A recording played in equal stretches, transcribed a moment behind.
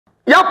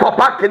Ya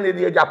papa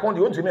Kennedy Agyapong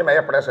de ontumi ma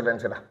ye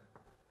president na.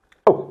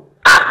 Oh.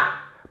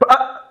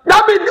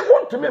 Dabi de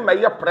ontumi ma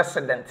ye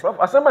president.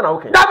 Asem na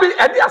okay. Dabi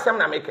e di asem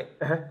na make.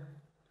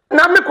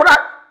 Na me kura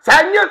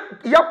sanye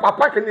ya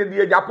papa Kennedy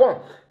Agyapong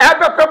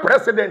ebe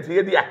president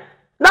ye dia.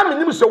 Na me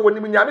nim so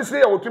wonim nyame se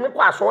ye otumi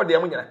kwa aso de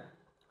am nyina.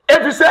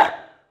 Efi se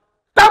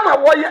tama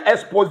wo ye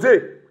expose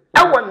e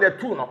won na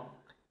tu no.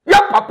 Ya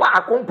papa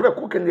akompre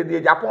ku Kennedy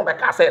Agyapong be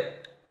ka se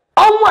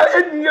onwa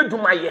eni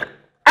adwuma ye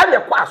ene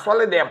kwa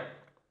aso dem.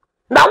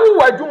 Na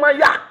wo adwuma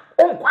ya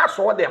onkwa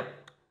aso dem.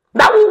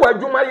 Na wo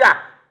adwuma ya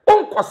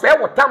onko se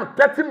wotam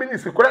 30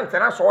 minutes kura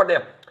ntena so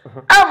dem.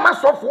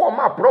 Masofo o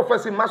ma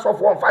prophecy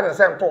masofo on fa ne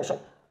se nto so.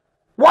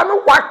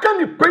 Wono waka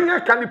ni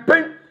pen ka ni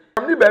pen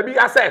ni baabi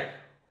ya se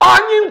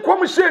onyi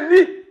nkom hye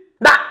ni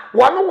na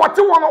wono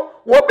wote wono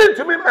wo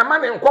bintumi mema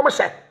ne nkom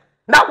hye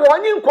na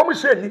wonyi nkom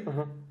hye ni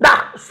na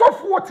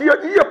sofo wote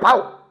ye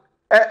pawo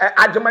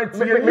agemanti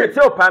ye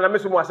te opa na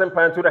meso mu asem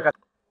pan to da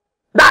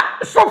da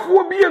sofo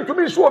obi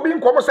entumi hye obi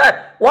nkom se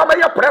wo ma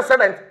ye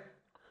president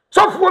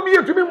sofo obi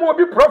entumi mu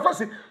obi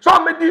prophecy so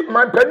me di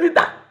mampani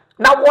da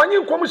na wonyi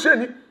nkom hye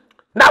ni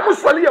na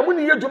musole ya mu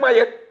ni yedwuma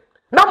ye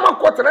na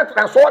makotene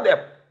so dem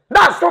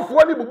na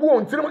sofo ni bubu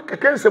on tirim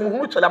kekensem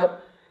hu kyelamo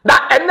na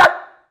ena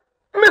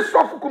me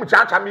sofo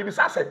Kumchacha me bi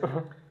sase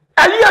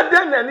ayi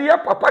den na ne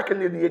papa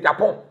Kennedy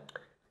Agyapong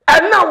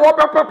ena wo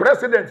be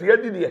president ye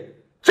di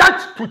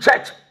church to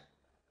church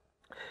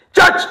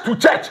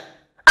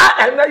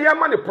ena ye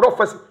ma ne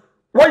prophecy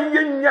wo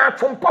ye nya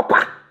twon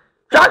papa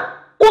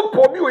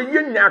upo bi wo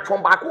ye nya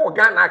twon ba ko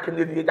Ghana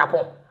Kennedy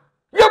Agyapong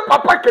ye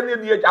papa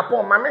Kennedy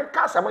Agyapong ma me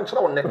ka sam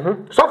nkyere wonne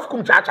sofo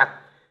Kumchacha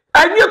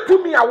anye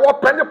tumi a wo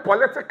pe ne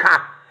political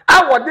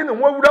a wo de ne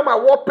ho awura ma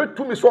wo pe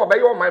tumi so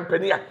obeye o man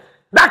pani a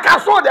da ka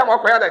so dem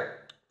okoya de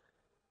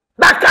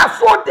da ka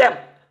so dem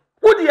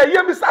wo de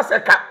ye bi sase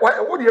ka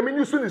wo de me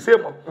nyusu ni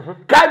semo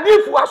ka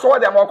difu aso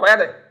dem okoya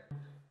de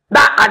da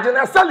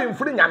agena salim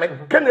firi nyame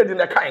Kennedy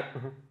ne kan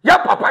ya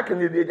papa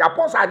Kennedy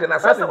Agyapong sa agena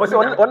salim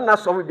on na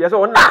so bi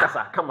so on na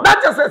kasa kama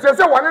that is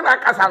say won na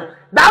kasa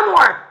da no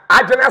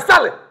agena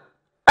salim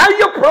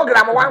aye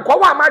program wan ko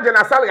wa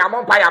agena salim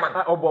amon pa yaman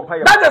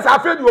that is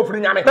afraid you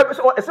ofiri nyame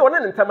say on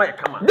ne ntama e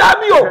kama da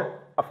bi o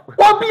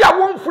obi a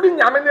won firi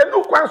nyame ne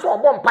lu kwan so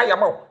obon pa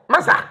yaman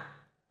masa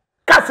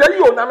kasa yi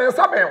o na me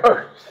nsa ben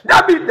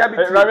dabi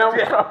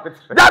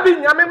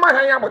nyame ma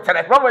han ya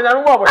botere baba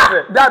nyame mo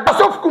botere da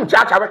so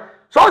Kumchacha be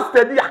so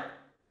stadia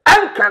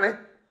enkane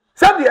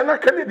sabe na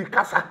Kennedy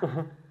kasa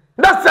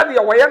na sabe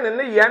wo ye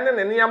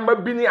ne ya ma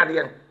bi ni ade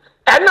en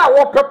na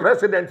wo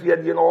president ye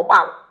die na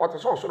oba o te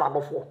so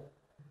abofo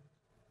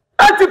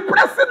anti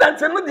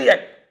president no de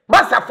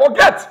masa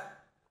forget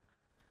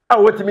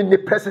what you mean the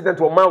president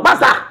o man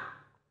masa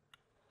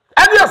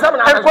ade asem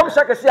na en kom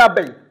shaka si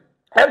abai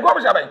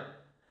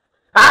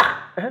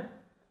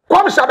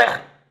kom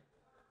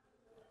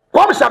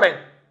shabe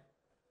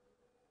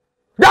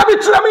dabi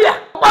tire me ye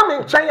ma me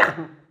nchen ya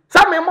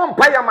sa me mo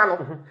mpa ya ma no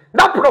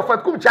na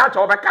prophet Kumchacha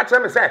o be ka kire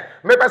me say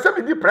me be se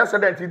me di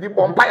president di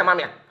mpa ya ma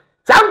me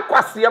sa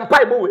nkwase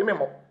mpa ibo we me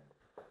mo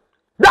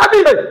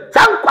dabi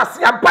sa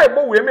nkwase mpa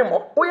ibo we me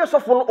mo o ye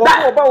sofo no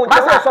o ba o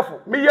je sofo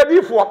me ye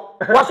difo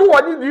waso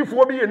woni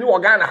difo bi ye ni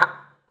Ghana ha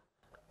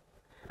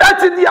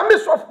ati di am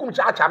sofo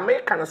Kumchacha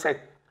me kan say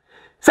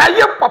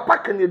ye papa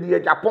Kennedy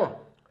Agyapong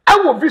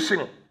awo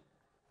vision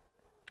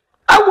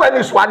awo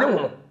ani swade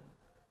hu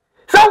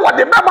say wo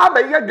de baba ba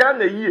ye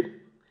Ghana yie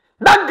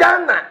na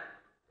Ghana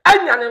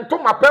anya ne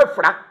ntoma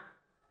pafra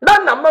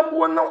na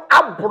mamuo no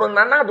abro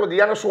na nado de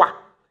ye no so a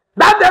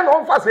da de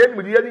no mfa say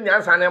enum de ye ni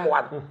nyansa na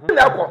emwa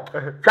na ko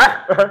hwa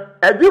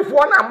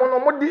edifo na mo no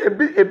mo de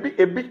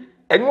ebi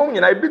enwo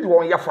nyina ebi de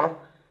won ye fono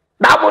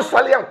da mo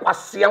sole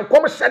enkwase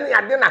enkom hye ne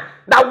ade na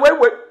da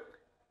wewe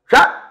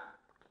hwa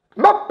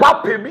no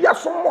papa bi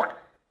asomo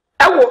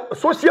ewo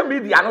social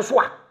media no so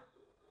a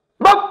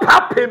no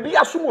papa bi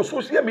asomo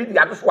social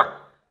media no so a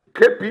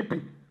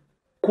KPP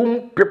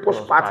kum People's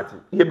Party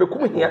ye be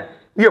kum hia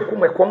ye kum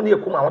ekom ye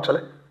kum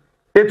awotele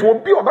it will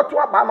be obeto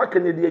aba ma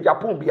Kennedy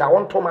Agyapong bi a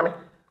won to ma me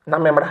na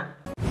memra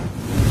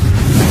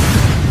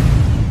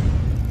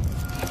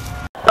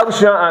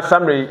Abusia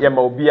summary ye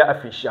ma obia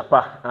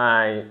afishiapa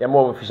ai ye ma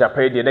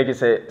ofishiapa de na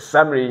gise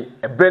summary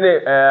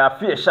ebrene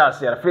afie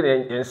chance ya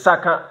afie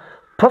ensaka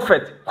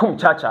prophet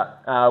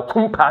Kumchacha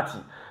kum party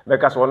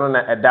because one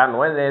na eda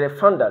no na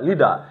founder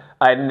leader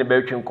ai ne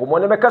be twinkomo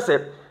ne be kase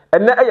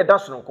enne eye da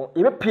sonko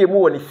ye pie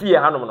mu woni fie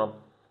hanom no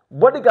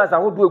bodyguards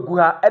ahodo egu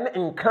ha ene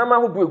nkrama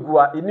ahodo egu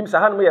ha enim sa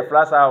hanom ye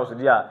flasa house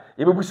dia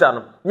ye bebusa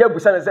no ye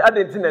busa ne se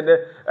adenti ne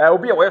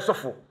obi ye wo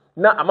sofo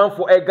na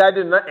amanfo e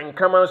guide na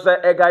nkrama no se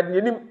e guide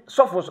enim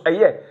sofo so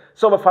eye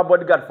so be fa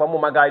bodyguard for mo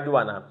ma guide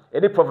wana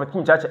ene prophet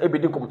Kumchacha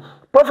ebedi nkom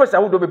prophet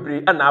ahodo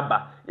bebre ana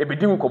aba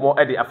ebedi nkomo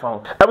e de afa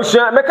ho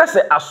abusia meka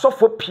se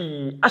asofo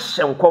pi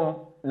ahyenkom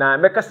na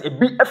meka se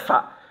ebi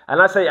efa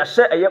ana se ya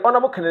hye eye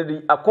onamo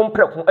Kennedy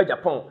Agyapong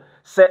Agyapong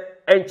se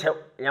enche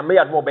ya me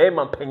yadmo be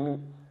man panyin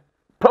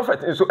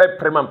prophet nso e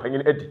preman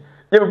panyin edi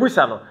ye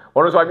bebusa no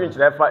wono so adwen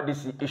kyerɛ fa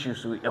this issue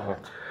so e ho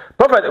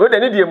Prophet, we dey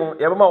need mu,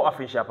 ye be ma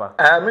official pa.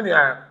 Me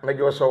nia me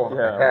jo so.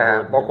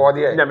 Boko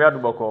de. Nya me adu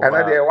boko.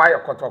 And dey why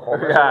kotoko.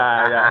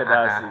 Yeah,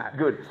 that's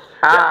good.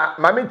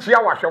 Ma me chia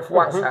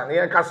wahwefo ansa, ne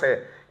yenka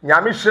se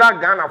nyame hira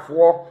Ghana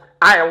fo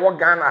a ewo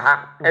Ghana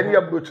ha, ene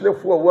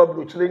abrochilefo a wo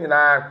abrochile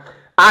nyina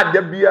a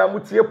da bia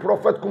mutie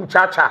Prophet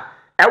Kumchacha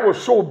e wo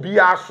show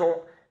bia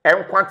so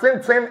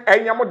enkwatenten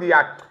enyam de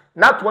ya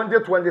na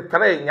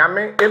 2023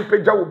 nyame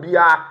empagya wo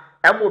bia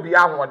emo bia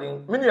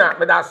hoden minia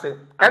me da se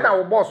e na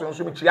wo boss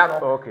nso mi chia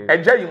no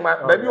eja yima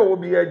ba bi wo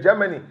bia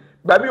Germany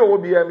ba bi wo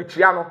bia mi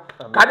chia no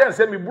ka den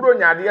se mi buro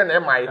nyaade na e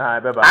mai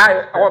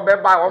ai o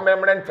beba o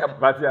memre ntem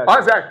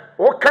o se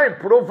o kan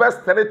Proverbs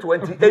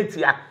 3:28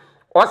 ya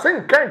o se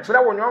nkan kire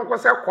wo nyonko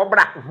se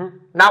kobra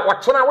na wo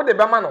kena wo de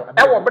bema no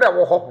e wo bre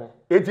wo ho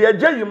eti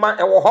eja yima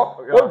e wo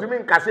ho o dumi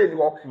nkase ni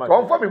wo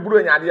to mfa mi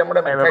buro nyaade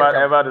mre me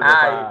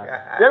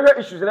ai ye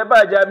issues na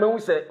ba ja me hu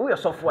se wo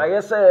yesofo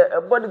aye se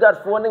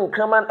bodyguard fo ne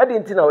nkraman ade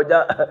nti na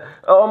oja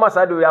o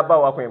masa de ya ba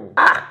wa kwan mu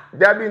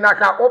dabi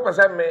naka o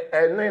pese me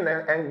enu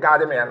ne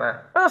engade me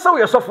na so wo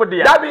yesofo de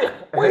ya dabi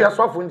wo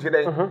yesofo nti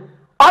den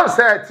on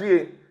say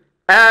tie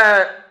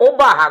o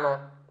ba ha no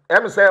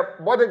em say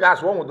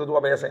bodyguards won dodo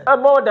wo be say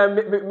more than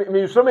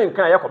me instrument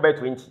kan yakoba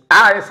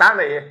 20 sa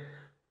na ye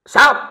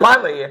sa pa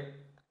na ye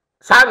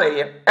sa na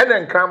ye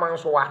ene nkraman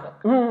so wa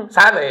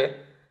sa na ye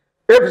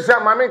efisa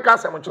mama nka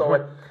asem chowe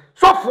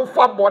so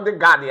fufa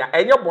bodyguard ya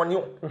enye boni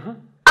o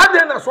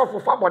ade na so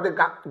fufa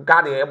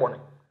bodyguard ya boni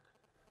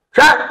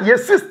twa ye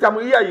system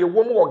yi a ye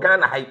wo mu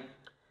Ghana hai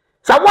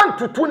sa want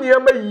to tu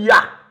niam yi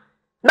a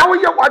na wo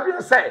ye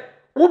wadwen say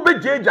wo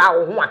bejeja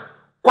wo ho a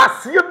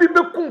kwase bi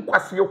bekun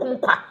kwase kum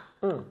kwa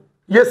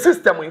ye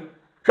system yi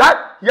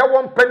twa ye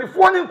won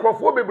panifo ne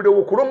nkrofo bebre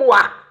wo kurom wa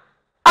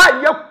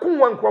a ye kun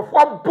won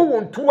nkrofo bo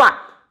won tu a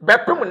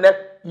bepem ne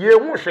ye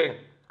hu hwe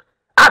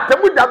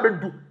atemu da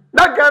bedu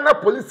na Ghana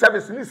Police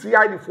Service ni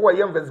CID for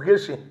ye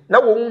investigation na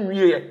wo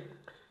nwie ye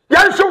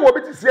hwe wo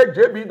bi ti se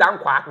JB dan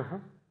kwa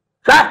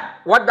twa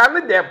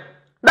wadane dem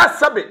na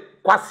sabe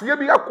kwase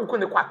bi akuku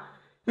ne kwa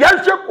ye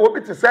hwe wo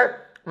bi ti se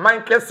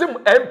mankesim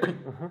MP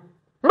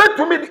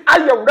metumi di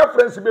aye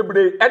reference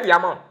bebre e di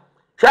amount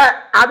twa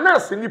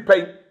anas ni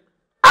pai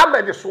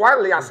amede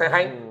soale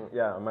asehan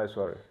yeah am I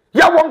sorry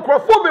ya won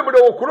krofo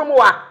bebre wo kurum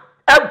wa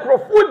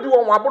enkrofo di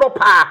won aboro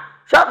pa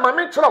twa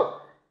mame kyerɛw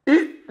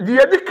di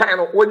edi kan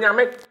no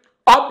onyame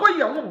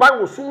oboye ho ban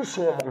wo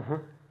sunsun mo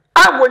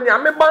a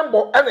wonyame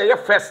banbo e na ye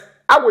first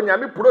a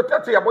wonyame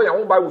protect ya boye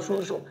ho ban wo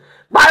sunsun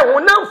bai ho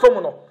na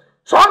mfom no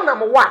so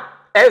nam wa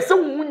e se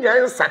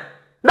wunyansa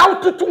na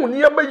ututu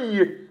ni ema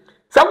yie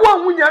se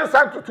wo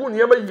wunyansa tutu ni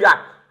ema yie a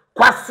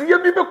kwase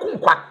bi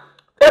bekunkwa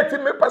eti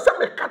me pese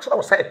me ka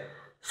kyerɛw sɛ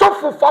so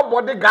fufa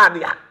bodyguard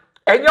ya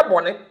enye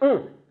bone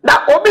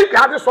na obi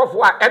guard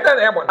sofo a ede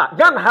na ebo na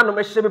Ghana ha no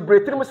me hye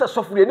bebre mu se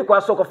sofo ni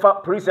kwa so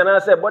kofa police na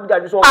se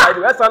bodyguard so wide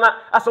we sana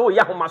asa wo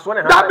ya homaso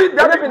ne ha dabi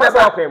na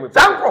ba kwa mu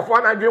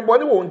sankrofo na dwen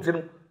bone wo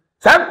ntirim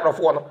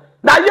sankrofo no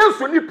na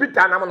Yesu ni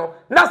Peter nam no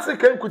na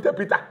sika nkuta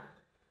Peter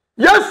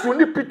Yesu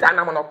ni Peter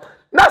nam no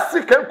na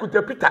sika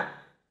nkuta Peter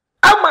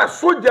ama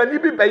soja ni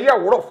bi be ye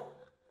worof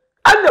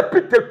ana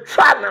Peter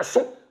twa na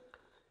so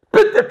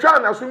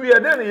wi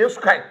ede na Yesu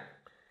kan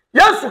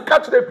Yesu ka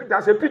kire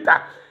Peter se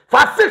Peter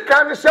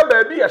fasika ne hye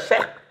ba bi ye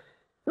hye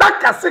na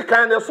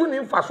kasika ne so ni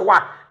mfaso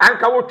a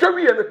anka wo twa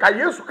wi ne ka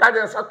Yesu ka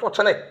den sa to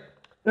kyele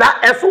na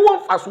eso wo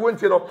mfaso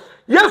wonti no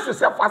Yesu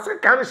se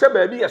fasika ne hye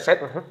ba bi ye hye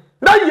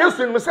na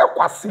Yesu ni se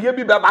kwase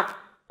bi beba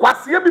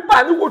kwase bi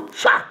ba ne wo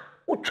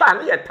twa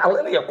ne ye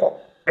tawe ne ye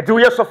ko enti wo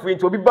ye sofo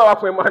enti obi ba wa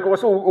kwan mu wo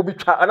so obi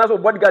twa ana so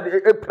bodyguard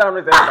e plan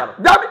no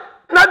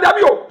no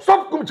dabi o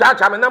sof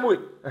Kumchacha me nam we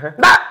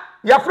na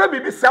ya fra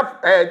bibi self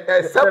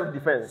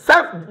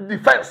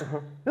defense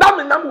na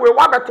me nam we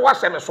wa beto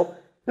ahye me so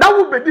na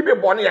wo bedi be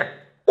bone e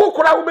wo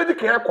kora wo bedi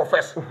kan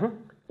confess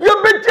ye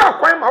bedi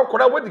akwan ma wo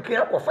kora wo di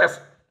kan confess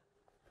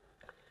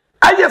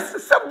aye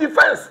self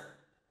defense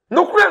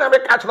no kura na me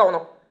ka kyerɛ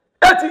no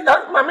eti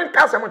ma me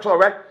ka sɛm kyerɛ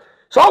we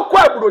so ko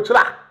aburo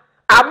kyerɛ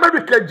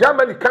America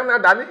Germany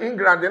Canada ni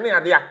England ni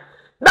ade a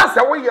na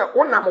sɛ wo ye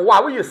wonam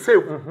wo ye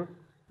save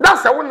na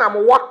sɛ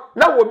wonam wo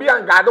na wo bi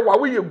angade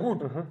wo ye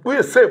good wo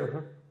ye save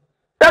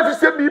if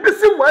say bibi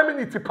si 1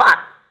 minute pa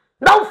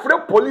na wo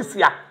frɛ police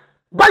ya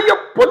ba ye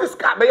police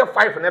car ba ye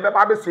 5 na be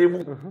ba be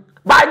save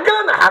ba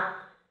Ghana ha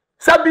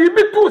sɛ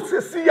bibi tu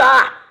sisi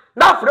ya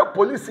na frɛ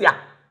police ya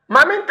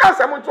ma me nka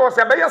sɛ mo to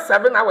sɛ ba ye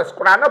 7 hours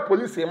kura na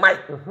police mai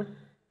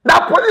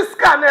na police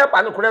car na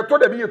ba no kura to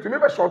da bi ye tumi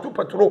be short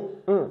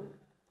patrol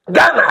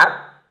Ghana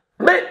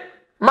me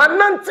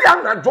mananti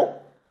anajo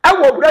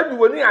awo bradu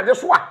woni ade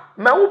so a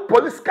ma wo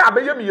police car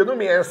be ye mienu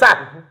me ensa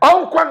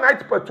onko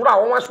night patrol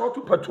a won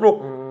short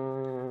patrol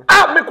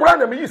me kura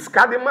na me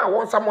yiska de ma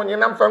won samonye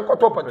na mfa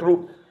nkoto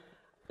patrol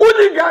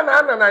uni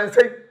Ghana na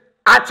nsei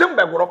achim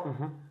begoro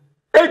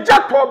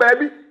eja to ba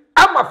bi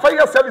ama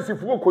fire service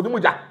fu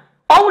kodum ja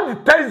all the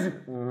taxi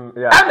and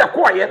the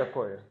koye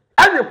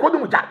and the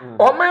kodum ja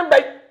o man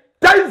bay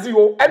taxi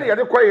o and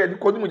the koye the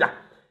kodum ja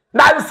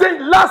na nsei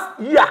last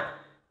year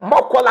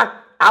mokola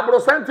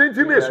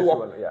abrosanti nesu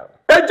wo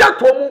eja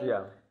to mu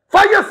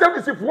fire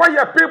service for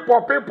your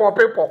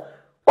people.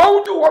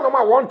 Oh, do one of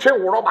my one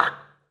chain rubber.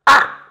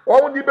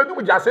 Oh, the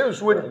bedroom just saying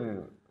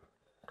swing.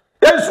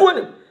 Yes,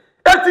 swing.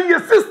 It's your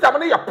system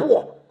and you're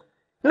poor.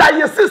 Now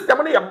your system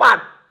and you're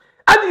bad.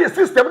 And your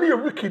system and you're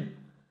wicked.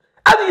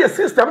 And your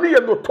system and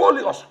you're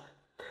notorious.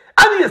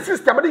 And your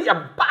system and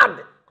you're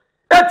bad.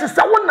 It is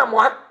a one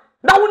number.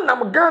 Now one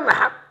number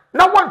Ghana.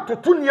 Now 1 to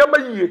 2 near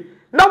my year.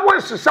 Now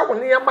one should show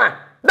near my.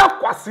 Now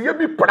quasi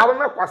be proud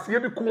na quasi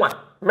be kuwa.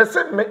 Me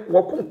se me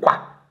wakunkwa.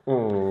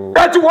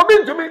 Eti wo bi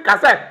ntumi ka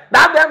say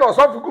that dem no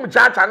so fukum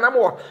chacha na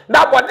mo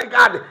na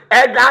bodyguard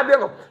guard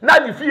no na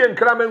ni fie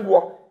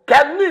nkramenguo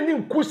kani ni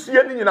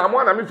nkusie ni nyina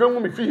mo na me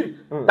fengu me fie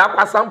da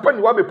kwasampa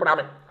ni wa be pra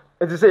me.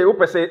 Eti say wo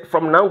pese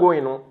from now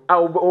going no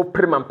a wo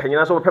prema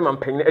mpanyina so wo prema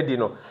mpanyina edi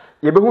no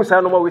ye behu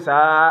sa no ma we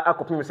sa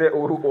akopim say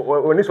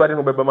oni so ade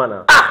no beba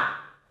na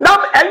na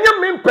enye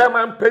me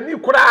mpema mpani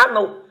kura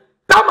no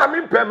tama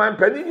me mpema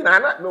mpani nyina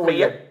na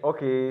me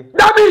okay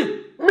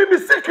dabi me be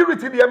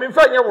security dia me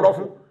fa nye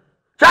worofu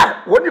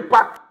cha woni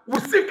pa wo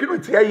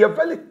security e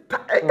very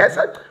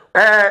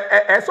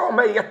so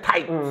me ye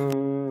tight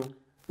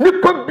ni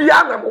pa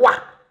bia na wa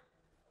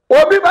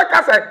obi ba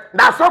ka say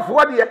na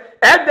sofo de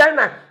e den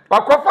na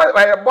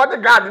wakofa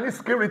bodyguard ni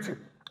security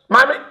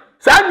mami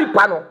sa ni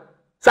pa no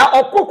sa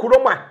okokuro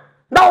ma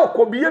na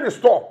okobiye ni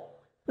store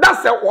na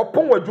se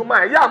opon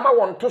wadwuma ya ma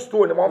won to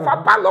store ni mo fa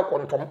padlock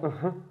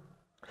ntom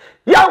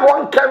ya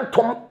won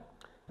kentom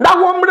na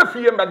won mre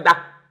fie meda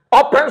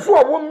open so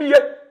wo mie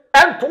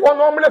ento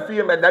won mre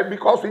fie meda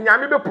because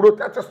nyame be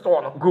protect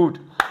store no good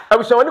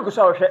abusha woni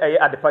gusa wo hwe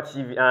Adepa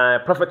TV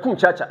prophet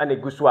Kumchacha ane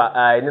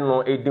gusua ne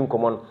no edin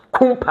common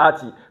kum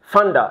party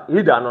founder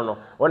leader no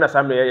wona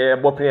sam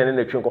bopin ne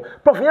na twinko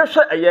prophet ya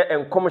hwe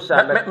enkom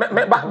sha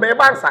me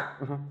bansa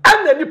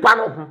ane nipa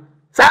no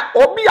sa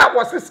obi a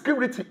was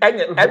security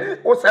enye eni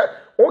o se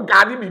o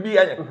guard bibi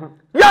enye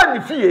ya ni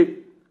fie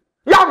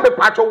ya me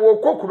pacho wo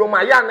kokuro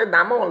ma ya ne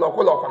da ma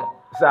onloko no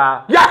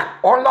sa ya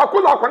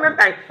onloko ne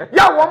dan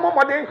ya wo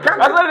momo de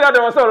kan asa de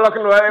dem so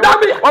onloko no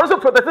won so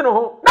protect no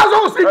ho na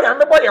so si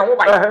nyame boy ho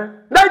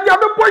ban na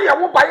nyame boy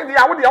ho ban de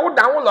ya wo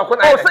dan onloko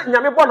na o se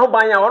nyame boy ho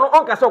ban ya won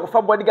on ka se ko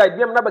fa bodyguard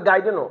dem na be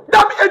guide no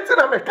da me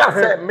etina me ka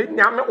se me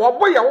nyame wo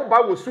boy ho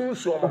ban wo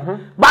sunsu mo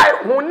bai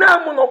ho na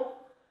mu no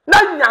na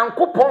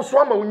nyankopon so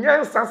ama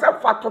onyansa se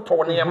fa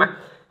toto ne ma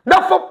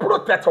na for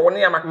protect wo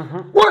ne ma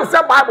won se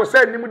bible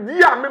say nim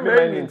di a me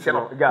ni nti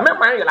no me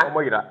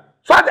man yira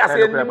so that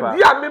say nim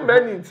di a me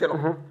ni nti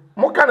no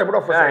mo kan e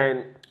bro for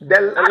say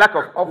the lack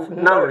of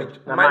knowledge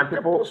my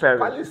people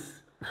perish.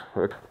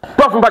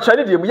 Prof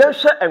Mbachani di mu yen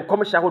hwe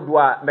enkom hya hodo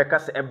a meka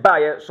se eba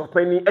ye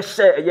sopani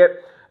ehye eye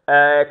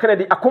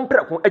Kennedy Agyapong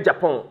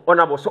Ɛpose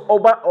onabo so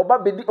oba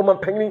bedi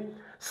omampanyini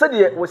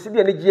sede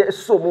wosidi ne gie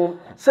so mu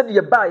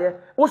sede ba ye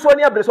wo so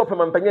ani abre so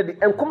pemampanyini di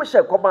enkom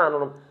hye koba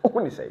no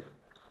ohuni sei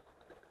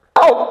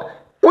oh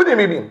udi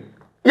mi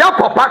ya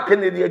papa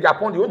Kennedy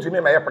Agyapong di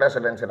ontumi ma ye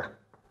president na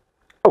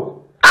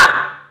oh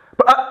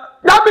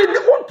dabi di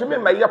ontumi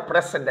ma ye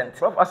president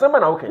prof asema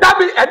na okay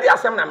dabi edi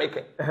asem na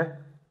make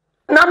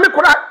na me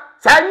kura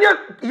sanye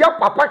ya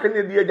papa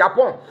Kennedy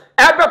Agyapong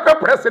ebe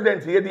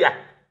president ye dia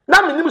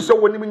na menim so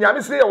wonim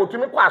nyame se ya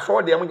otumi kwa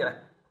aso de am nyina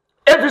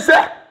efise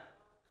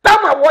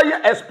tama wo ye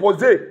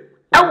expose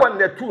e won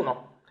na tu no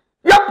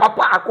ya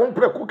papa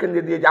akompre ku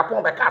Kennedy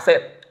Agyapong be ka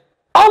se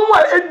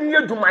onwa eni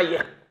adwuma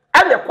ye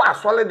ene kwa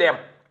aso le dem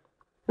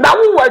na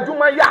wo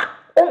adwuma ya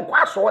on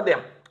kwa aso dem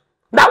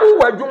na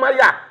wo adwuma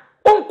ya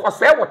on ko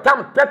se wo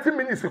tam 30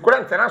 minutes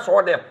kurant na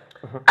so dem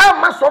e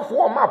ma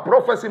sofo ma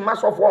prophecy ma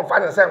sofo on fa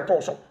ne se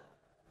nto so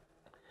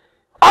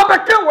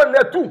abeke won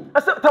na tu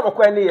asa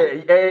tabakwa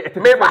ne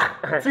meba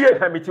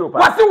tie meti opa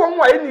wase won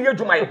wa eni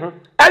adwuma ye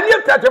eni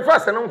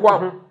 31st ne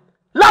nko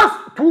last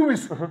 2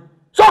 weeks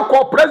so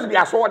ko president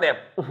aso dem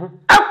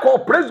e ko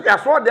president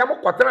aso dem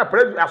ko tena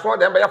president aso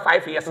dem be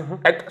 5 years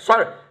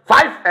sorry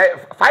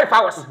 5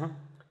 hours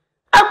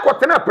e ko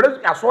tena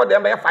president aso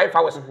dem be 5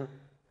 hours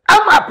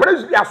ama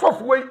president aso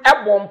fo e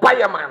bompa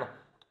ye man no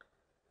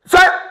so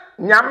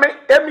nyame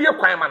emiye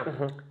kwan man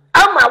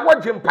ama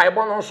woje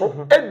mpaebo no so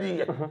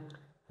ediye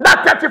na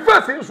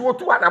 31st nso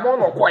otu anamon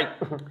no koi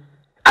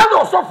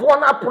ana osofo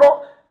na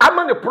pro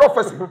ama ne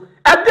prophecy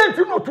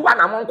agenti no otu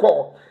anamon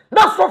ko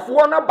na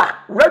sofo na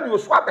ba radio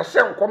so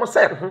abehye nkom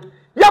se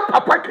ya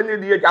papa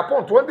Kennedy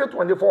Agyapong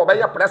 2024 be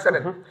ya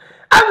president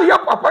and ya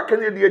papa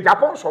Kennedy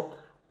Agyapong so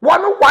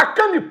wonu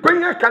waka ni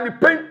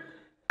pen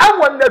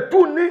awon na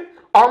tu ni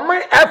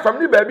oman FM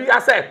ni ba bi ya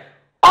se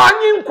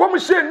onyi nkom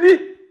hye ni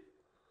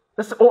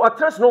o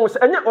atress no se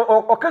enya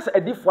o kasa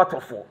edifo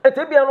atofo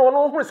etebia no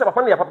no hu se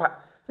papa ne ya papa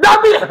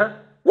dabi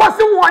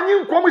wase wonyi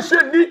nkom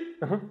hye ni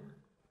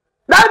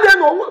na de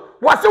no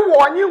wase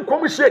wonyi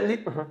nkom hye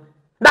ni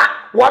na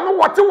wono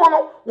wote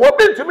wono wo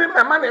bintumi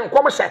mema ne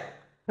nkom hye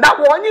na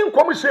wonyi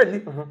nkom hye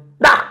ni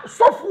na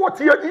sofo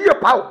wote ye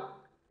pawo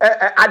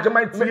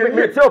agemantie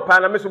ni te opa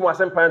na meso mu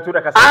asempa ntu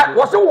da kasa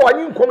wase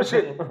wonyi nkom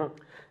hye ni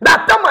na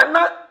tama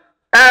na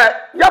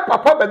ya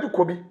papa badu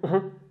kobi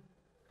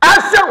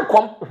Asian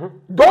come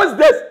those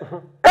days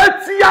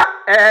etia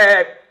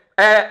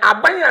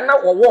abanya na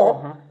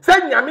wowo se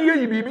nyame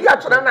ye bibi a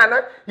kyerɛ na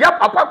na ya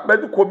papa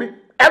baduko bi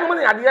ɛnom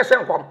ne ade ye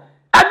hyenkom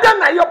ada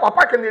na ye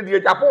papa Kennedy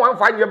Agyapong wan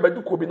fa nye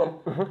baduko bi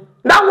nom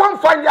na wan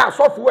fa nye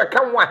asɔfo e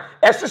kan wa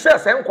ɛhyehyɛ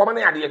se nkom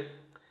ne ade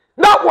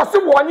na wɔse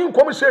wɔnyi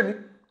nkom hyɛni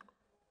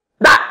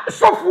na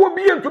sɔfo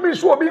bi entumi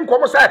nso obi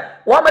nkom sɛ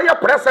wo ma ye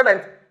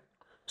president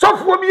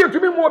sɔfo bi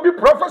entumi mo obi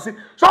prophecy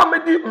so ma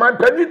di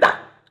mampani da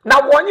na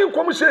wɔnyi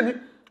nkom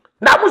hyɛni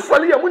na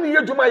musɔle ye mu ne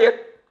ye dwuma ye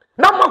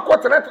na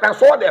makɔtena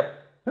transfer dem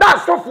na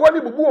sɔfo ni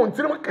bubu on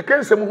tirim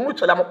kekensem hu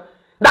kyela mo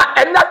na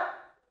ɛna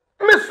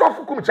me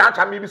sɔfo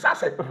Kumchacha me bi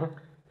sase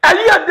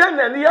ayi ade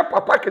na ne ye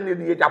papa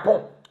Kennedy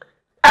Agyapong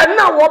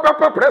ɛna wo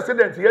be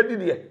president ye di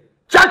de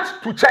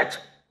church to church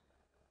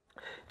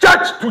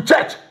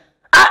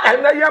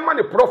ɛna ye ma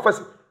ne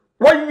prophecy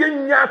wo ye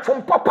nya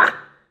twom papa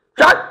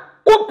twa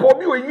o po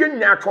bi o ye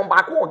nya twom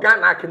ba ko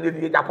Ghana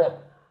Kennedy Agyapong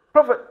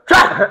prophet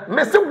twa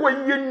me se wo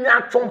ye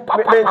nya twom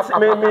papa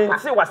me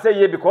say wa say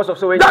ye because of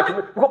so we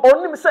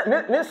only say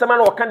ne nsema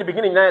na o kan the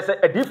beginning na say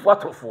adifo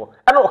atofo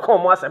e na o kan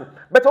mo asem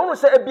but onu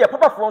say e bia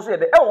papa fo so ye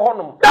de e wo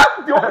honom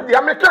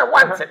dia me kan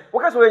want wo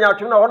ka so we nya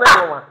twom na ho na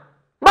ye wa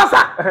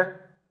masa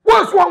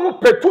wo so won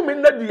petumi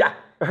na dia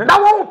na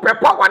won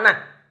pepa wa na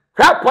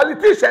ka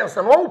politicians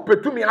na won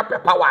petumi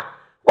apepa wa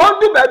won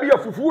du ba bia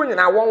fufuo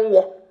nyina won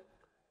wo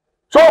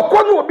so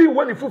ko no obi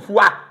woni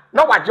fufuo a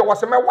na waje wo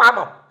se me wa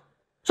ma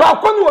so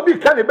akonu obi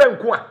ka ne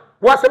banku a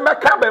wo se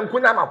meka banku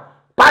na ma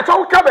pa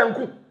cho ka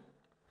banku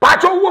pa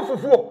cho wo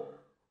fufuo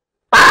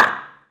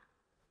pa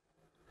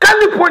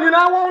kalipo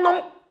nyina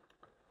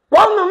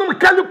wonnom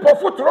kalipo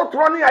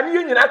fotoro ne ya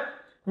ne nyina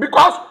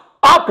because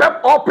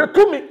all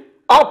petumi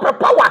all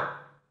power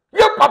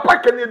ye papa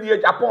Kennedy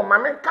Agyapong ma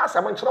men ka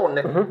sam nkyere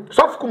wonne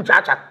so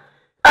Kumchacha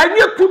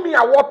anye tumi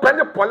a wo pe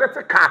ne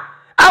political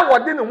a wo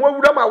de ne ho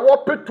awura ma wo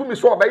petumi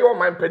so obeye o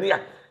man pani a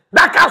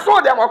da ka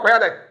so dem okoya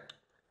de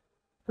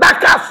that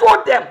can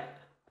show them.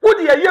 What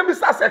do you hear me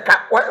say?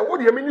 What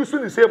do you mean you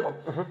soon say?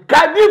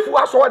 Kadifu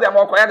aso them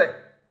or quiet.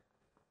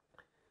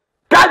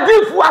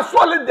 Kadifu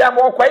aso them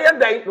or quiet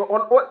day.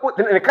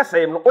 The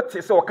case what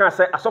is so can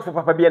say aso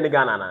papa be any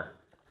Ghana.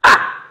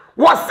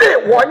 Was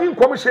say warning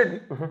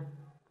commission.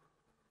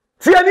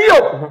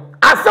 Tianio,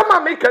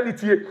 asama make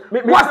it.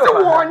 Was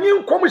the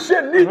warning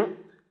commission?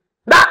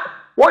 That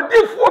what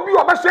if we be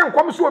obsessed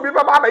comes to be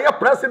a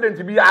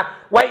president be a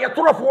why you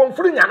throw for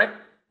free yame.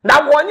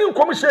 Now warning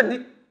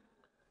commission.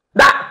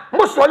 Da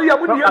musoli ya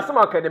mudi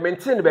asema ka de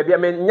maintain ba bia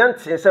men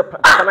nyantie se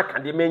pana ka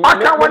de men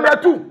aka wana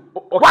tu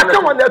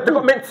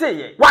maintain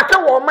ye waka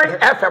wo man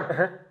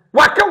FM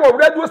waka wo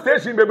radio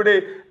station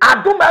bebre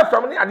adom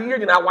FM ni ade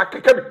nyina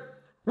wakeka bi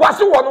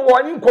wase wo no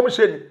woni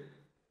commission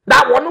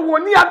da wo no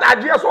woni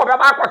adaje so ba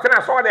ba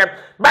akotena so dem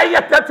ba ye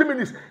 30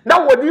 minutes na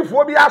wodi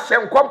fuo bi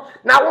ahyenkom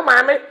na wo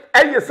maame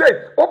eye say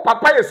o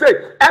papa ye say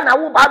e na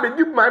wo ba be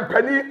di man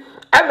pani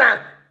e na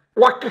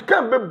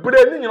wakeka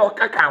bebre ni nyina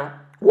okaka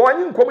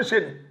woni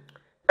commission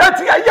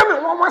eti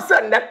ayemi won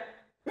send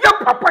ye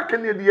papa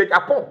Kennedy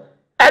Agyapong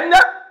ene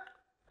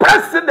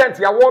president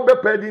ya wo be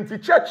pedinti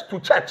church to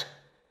church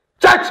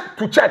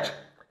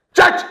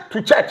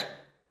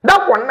na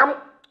wonam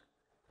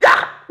ya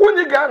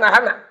woni Ghana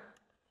hana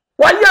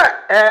waye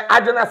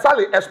Agena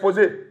Sally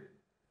expose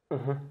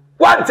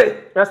wante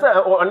na say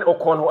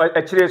okono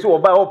akire so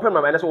oba open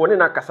mama na so woni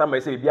na kasa ma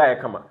say bia ye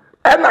kama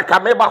ena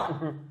kameba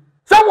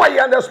say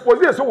waye na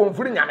expose so won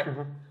furi nyame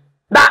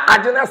da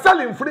Agena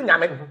Sally mfuri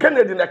nyame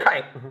Kennedy na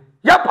kan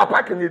ya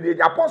papa Kennedy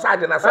Agyapong sa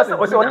Agena Sally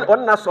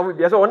on na so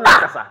bia so on na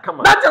kasa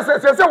kama that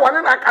is say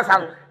one na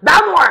kasa da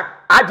no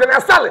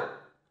Agena Sally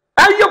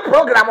ayi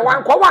program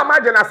wan ko wa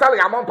Agena Sally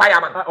amon pa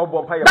yaman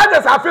that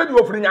is afraid you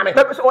ofuri nyame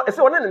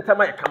say on na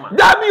ntama ya kama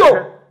da bi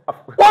o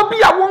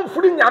obi a won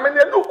furi nyame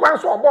na lu kwan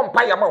so obon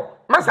pa yaman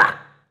masa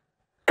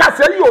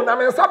kase yo na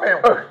men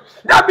saben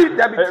dabi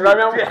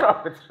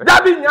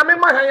nyame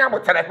ma han ya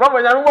botere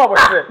baba nyame mo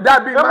botere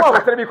dabi ma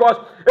botere because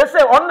they say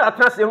on na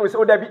trans ehun say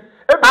o dabi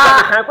e bi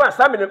kan kwa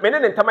sa me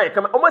ne ntama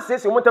yekama o ma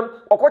sese o mutam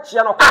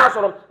okochia no kwa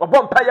so no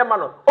obon pa yema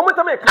no o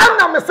mutam yekama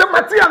na me se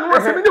matia no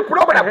se me ni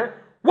problem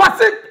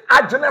wase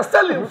Agena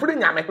Sally mfiri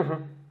nyame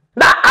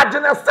na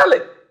Agena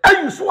Sally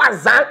ayusu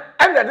azan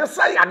ene de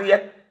say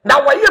ade na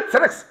waye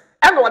tricks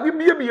ene wode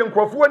bie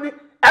nkrofo ani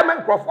eme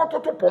nkrofo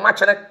toto poma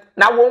kire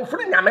na won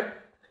mfiri nyame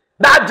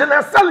da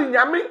Agena Sally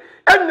nyame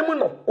ennim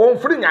no won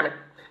mfiri nyame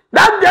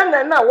da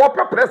den na wo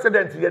pe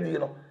president ye di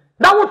no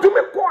na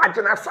wotumi ko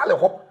Agena Sally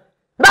ho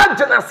na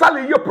Agena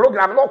Sally ye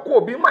program no ko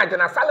obi ma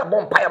Agena Sally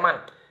bon payman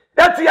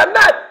eti ya na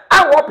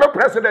a wo pe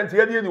president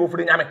ye di wo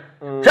firi nyame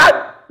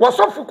ja wo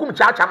so fukum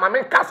chacha ma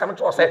men kasam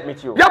to say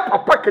ya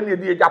papa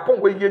Kennedy Agyapong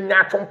wo ye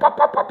nyatwom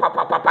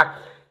papa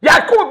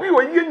ya ko obi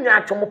wo ye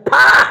nyatwom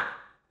pa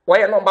wo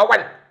ye number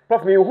 1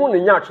 prof me hu ne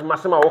nyatwom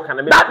masema wo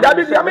kana me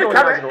dabi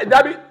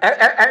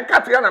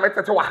enkatia na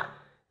metete wa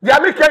dia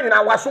me kan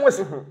nyina waso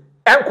wasi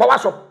enkwa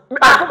waso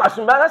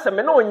aso ba se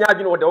me no nya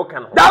adwene wo de wo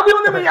kana dabi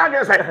no me ya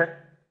adwene say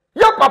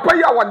ya papa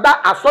ya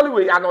wada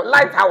asoliwe ya no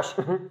lighthouse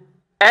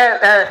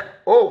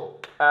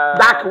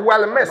Dark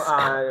Miss.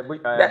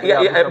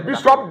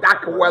 Bishop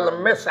Dark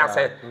Miss. I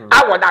said,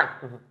 I was that.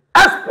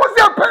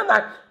 Expose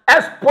pen,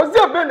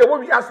 expose ben the way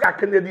we ask a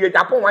Kennedy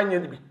Agyapong one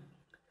year.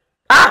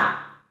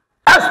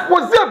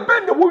 Expose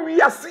ben the way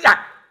we ask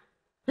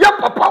ya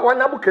papa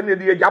one abu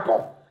Kennedy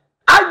Agyapong.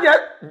 I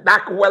get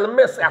Dark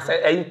Miss. I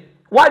say,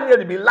 1 year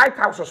to be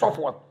lighthouse or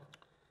software.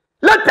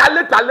 Later.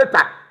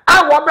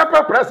 I want be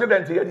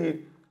president here.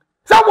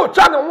 So we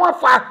channel one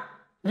fire.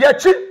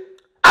 Yechi,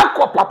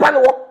 akọ papa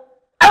no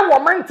e wo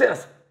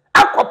mountains,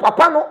 akọ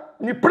papa no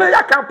ni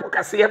prayer camp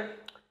kase.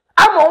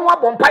 Ama won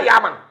abompa ya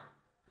man.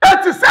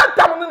 Eti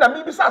sentam no na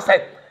mi bisa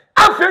say,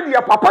 afa di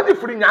papa ni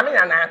firi nyame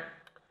yana.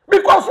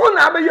 Because one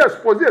na be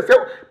expose say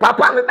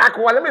papa ni dak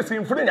wale me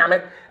sin firi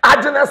nyame.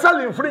 Agena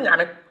sel firi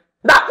nyame.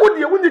 Na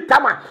odi woni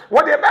tama,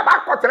 wo de be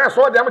ba akọtena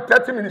so dem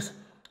 30 minutes.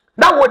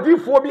 Na wodi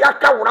fo bi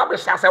aka wora be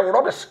sha say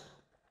wora be.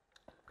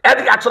 E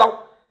di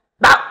achiro.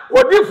 Na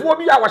odifuo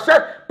bi a wo hye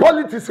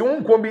politics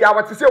nkom bi a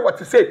wo te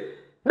what say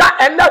na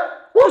enne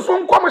wo so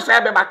nkom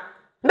hye beba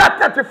na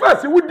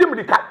 31st wudi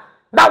mrika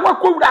na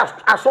wakowura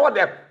aso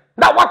dem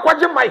na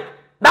wakoje mic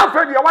na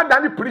afedi e wada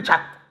ni preacher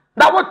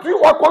na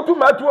wakotu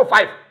Matthew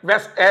 5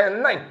 verse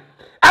 9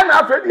 and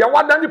afedi e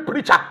wada ni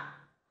preacher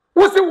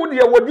wo se wudi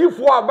e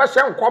wodifuo a ba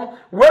hye nkom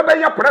we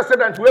be ya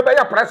president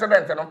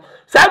no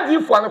say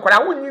difuo no kwara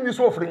wo nyini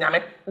so ofri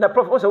nyame na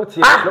prof wo se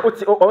utie na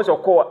utie o se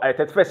ko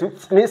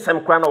 31st ni nsem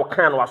kwara na wo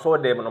kan na aso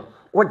dem no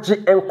woji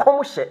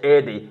enkom hye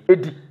edi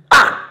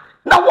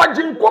na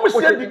woji enkom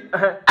hye edi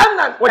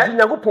ana woji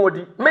nyagopon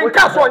odi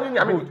menka so onyi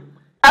nyame ni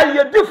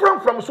aye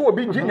different from so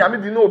obi ji nyame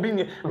di na obi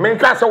ni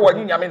menka so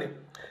onyi nyame ni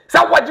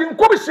sa woji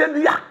enkom hye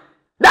edi ya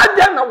na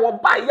dem na wo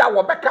ba ya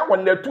wo beka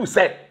won na tu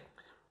say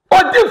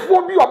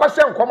odifo bi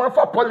obahye enkom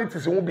afa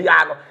politics hu bi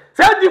ya no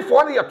say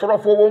odifo no ye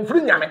torofo wo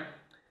mfiri nyame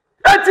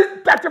eti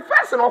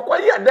 31st no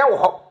koye den wo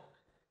ho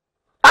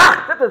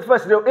that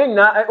first day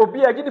enya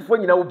obi agidifo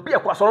nyina obi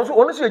akwaso so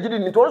ono so agidi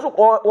ni to ono so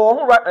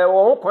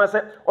wo ho kwan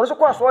se ono so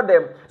kwaso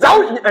dem za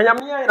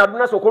anyame na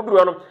duna so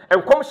koduru no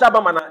enkom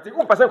shaba mana ti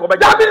ko pase ko ba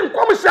da bi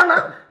enkom sha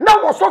na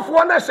wo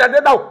sofo na hye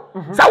de daw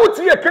za wo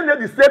tie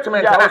Kennedy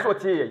statement na so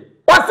tie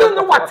wase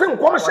no wate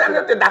enkom sha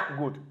ne de da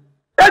good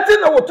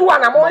eti na wo tu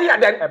ana mo ye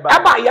den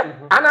eba ye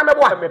ana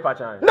mebo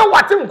na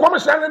wate enkom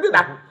sha ne de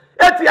da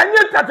eti anye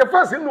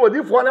 31st no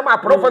odifo na ma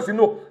prophecy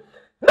no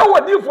na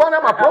wodifo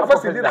na ma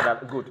prophecy did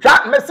that good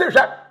ja message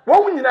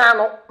wo nyina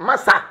no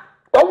masa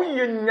wo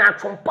ye nya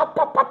twon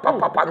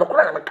papa no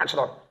kora na me catch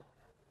no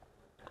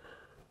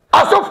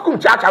asof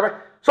Kumchacha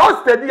so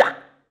steady a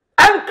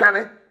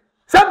enkane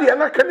sabe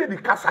na Kennedy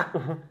kasa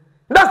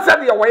na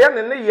sabe wo ye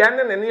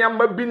ne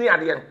amba bi ni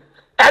ade en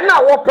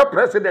na wo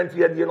president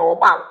ye die no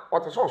ba o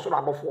te so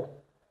abofo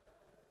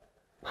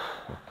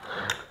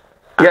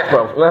yeah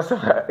well let's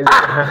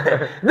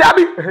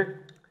dabi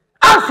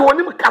aso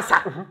onim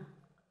kasa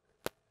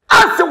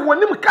ase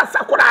wonim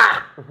kasa kura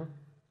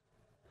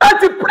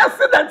anti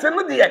president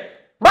no de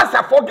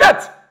masa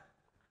forget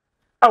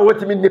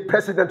what mean the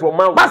president o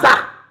man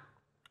masa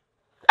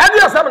edi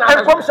asem na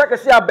enkom shaka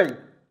si abai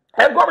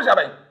enkom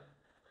shaben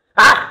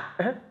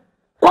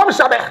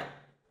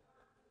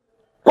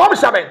kom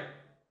shaben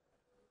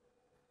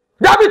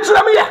dabi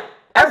tirame ya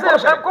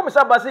enkom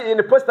shaba si in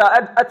the poster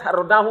at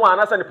rodan ho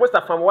anasa the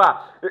poster fam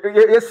wa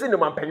yesi no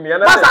man pagni na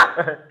masa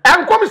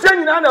enkom sha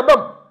nyina na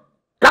bam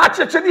ka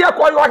chechede ya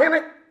koyo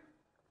hene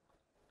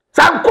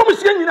Sam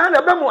komisye nyina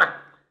na be mu a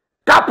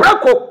ka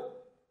preko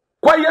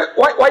wayi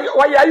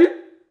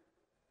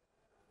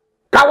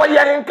ka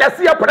wayi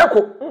nkase ya preko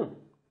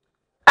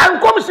an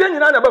komisye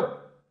nyina na be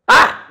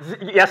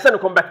ya se no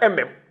come back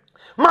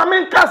ma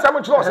men ka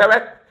sam chiro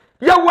sewe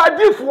ya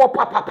wadifu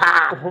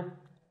papa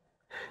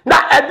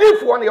na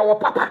adifu no ya wo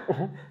papa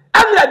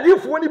an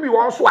adifu ni bi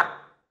won so a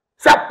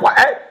se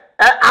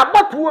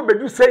abatu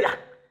obedu se ya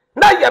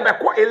na ye be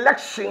ko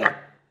election a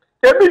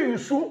ebi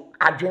yusu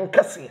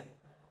adwenkase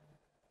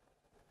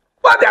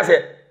what they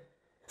say?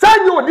 Say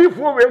you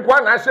different when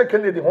one I say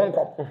Kennedy Hong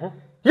Kong.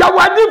 You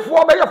were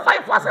different by your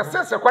 5 as a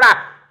 6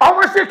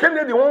 almost say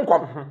Kennedy Hong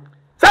Kong.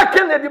 Say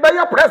Kennedy by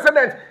your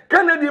president,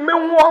 Kennedy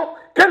men won,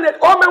 Kennedy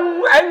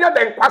Omen and your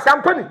day was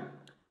company.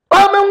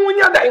 Omen win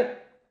your day.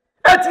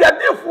 At your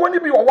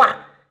different be your one.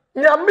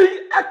 You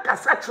me a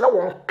cassette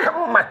won't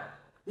come.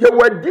 You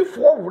were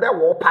different with a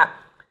war path.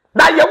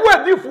 Now you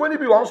were different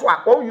be on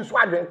swap, or you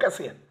swag and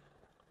Cassian.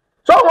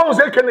 So I won't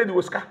say Kennedy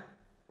was car.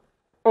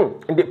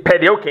 Ndi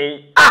pede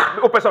okay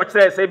o pese o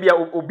kire se bia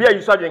obi a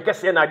yusu adwen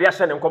kese na ade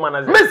ahye ne nkoma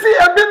na ze mesi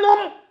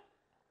ebinom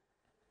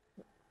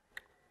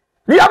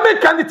ya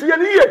meka ni tie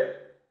ni ye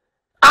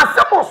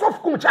asemo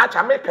of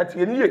Kumchacha meka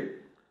tie ni ye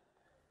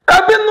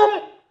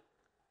ebinom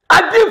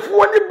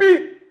adifuo ni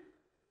bi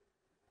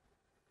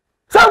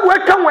sa we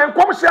kan wen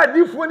kom hye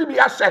adifuo ni bi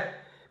ahye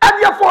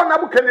adiafo na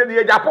bu Kennedy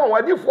Agyapong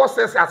adifuo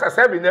sese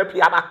asese na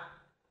piaba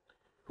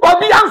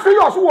obi anso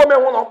yo so wo me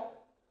ho no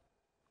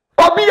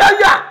obi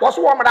ya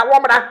waso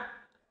womra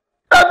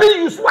abi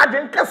yusu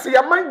adwen kase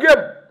ya mangam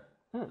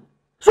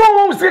so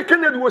won se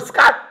Kennedy wo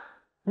ska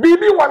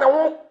bibi wona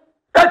wo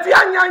eti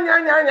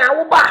anya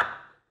wo ba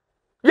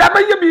ya be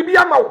ye bibi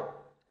ama wo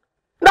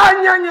na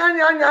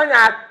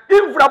nya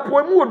infra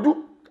poemu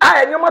odu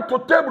a enyama to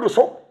table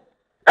so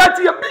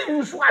ati e bi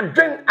yusu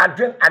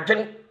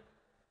adwen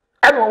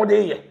eno wo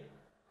de ye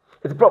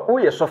it pro wo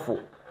ye sofo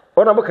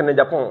ona bo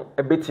Kennedy Agyapong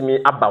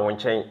ebetimi aba wo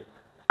nchen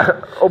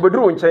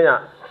obeduru wo nchen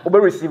a obe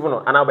receive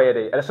no ana ba ye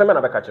de ele sema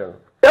na be ka kire no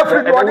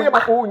every di wade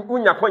ba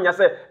unya konya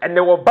se ene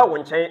wo ba wo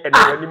nchen ene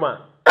wani ma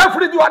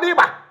every di wade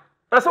ba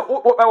na so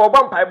wo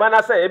ba mpai ba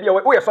na se e bia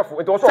wo ye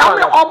sofo nti wo so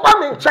ba oba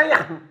me nchen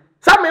a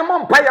Some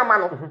mom pay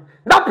man.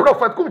 That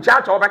prophet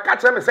Kumchacha over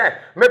catch me say,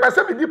 me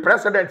pese be the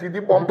president di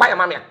bon pay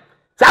mamia.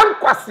 Sam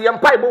kwasi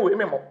empire bo we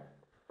memo.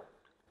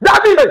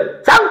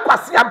 David, sam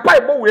kwasi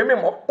empire bo we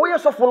memo. O ye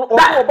sofo no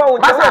oba o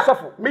nche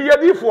sofo. Me ye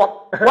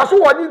difo. Waso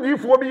woni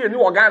difo bi ye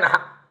ni Ghana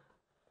ha.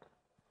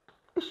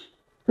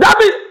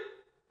 David,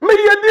 me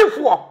ye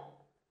difo.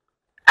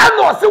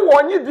 Ano se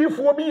woni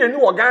difo bi ye ni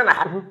Ghana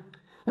ha.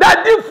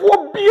 That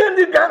difo bi ye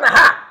ni Ghana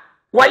ha.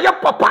 Wa ye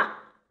papa.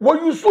 Wo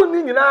yusu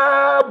ni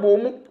nyina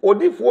bomu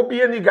odifo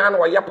bi eni Ghana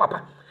wo ye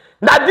papa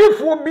na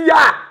difo bi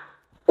a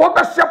wo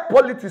be se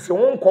politics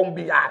won kom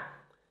bi a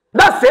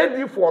na se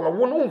difo no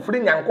wo no mfiri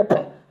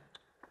nyankopon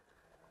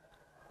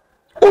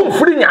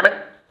mfiri nyame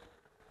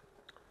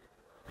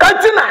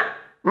katina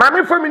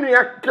mame family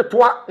ya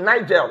ketwa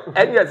Niger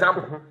any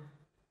example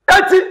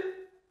ati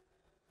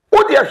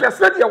wo de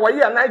hwese de wo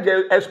ye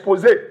Niger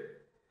expose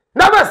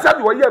na be se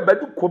de wo ye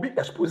badu kobi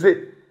expose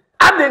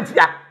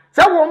adentia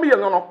se wo mi ye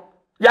no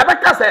ya be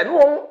ka say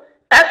no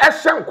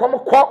ehye nkom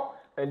ko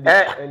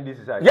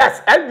NDC side.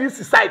 Yes,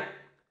 NDC side.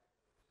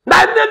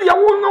 Na dey ya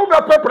wo no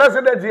be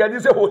president ya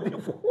say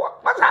hodifo.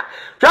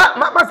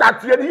 Masa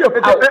tie ni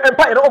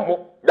empire no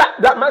mo.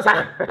 Da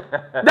masa.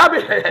 Da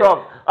bi. From.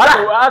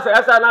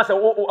 Asa na say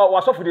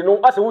wa sofudi no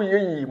asa wo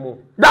yeyi mu.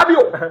 Da bi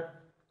o.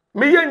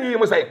 Me yeyi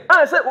mu say.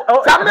 Say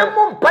sa me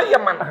mo mpaye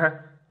man.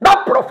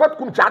 Da prophet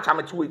Kumchacha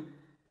metwe.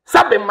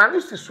 Sabe manu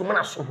si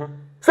sumna so.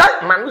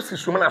 Say manu si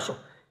sumna so.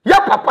 Ya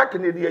papa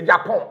Kennedy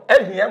Agyapong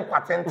ehia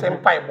nkwatenten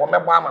pai bo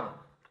mebo ama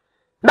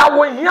na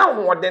wo hia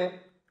hoden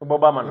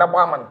boba ama na bo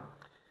ama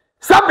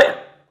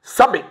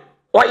sabe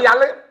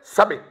oyale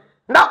sabe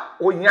na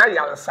ohia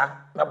yalesa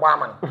na bo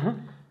ama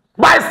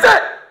by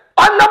say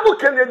onabu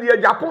Kennedy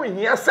Agyapong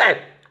hia say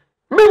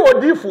me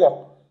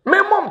odifo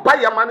me mo mpa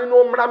yamane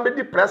no mra me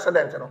di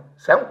president no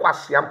se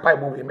nkwase mpa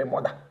bo we me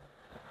moda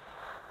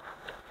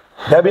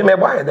da bi me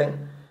bo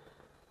heden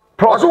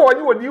Proso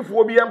woni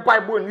odifo bi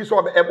mpa bo ni so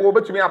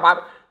obetumi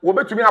aba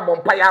obetumi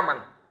abompa ya man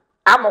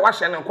ama wa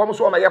hye ne nkom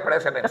so o ma ye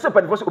president ese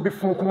padifo so obi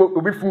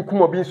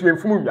funkum obi nsu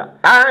emfumu nwa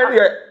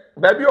ye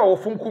ba bi o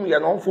funkum ye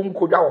no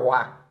funko dwa wo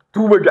a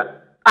tu badwa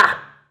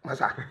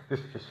masa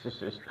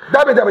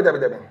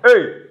dabe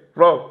hey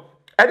bro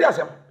edi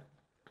asem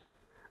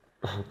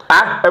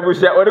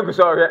ebusia ori ku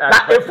so hwe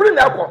na efiri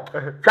na ekọ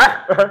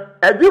hwa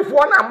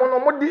edifo na mo no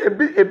mo di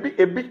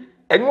ebi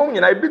enwo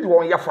nyina ebi di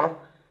won ye fono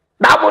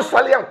da mo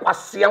sole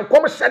enkwase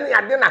enkom hye ne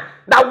ade na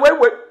da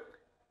wewe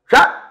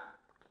hwa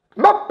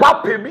no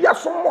papa bi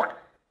asomo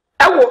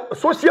ewo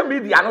social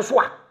media no so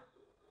a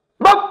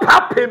no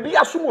papa bi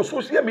asomo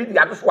social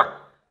media no so a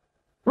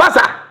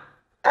basa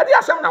edi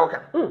asem na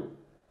woka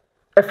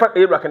efa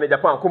era Kennedy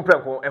Agyapong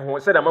komprenko eho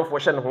se da manfo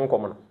hye ne ho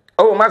nkom no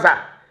oh masa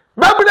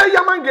babure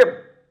yaman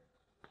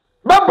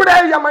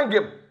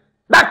game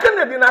da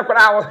Kennedy na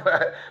kwara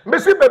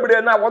mesi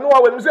babure na wono wa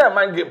wenu se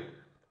yaman game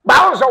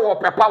ba won so wo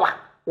pepawa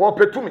wo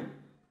petumi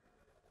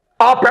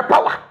o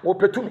pepawa wo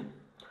petumi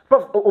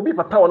obi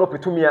papa wono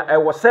petumi a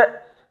wo se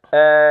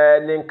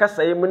ne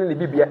nkasa ye mun ne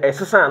bibia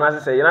esesa na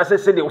se ye na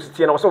se de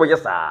ostie na wo se wo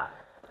yesa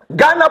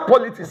Ghana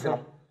politics no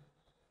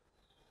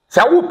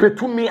sa wo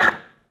petumi a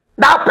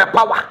da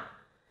pepawa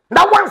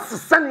na wan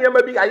sesa ne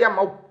ma bi aye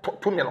ma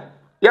tumi no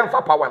ye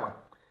mfa power ma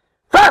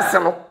first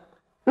no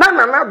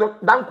na do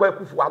danko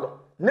akufu ado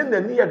ne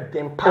nani ye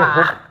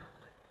dempa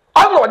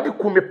ono di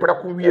ku me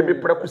praku wie me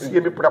praku sie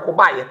me praku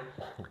baye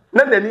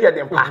ne nani ye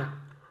dempa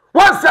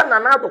one said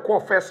Nana do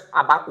call first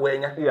about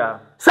wenya. Yeah.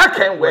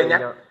 Second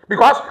wenya.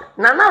 Because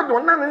Nana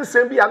do not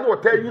nsem bi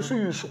anu tell you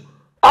so.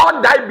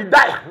 All die be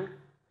die.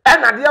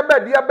 And na dia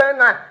be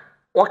na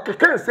o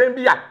keke nsem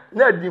bi a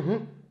na di hu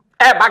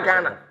e ba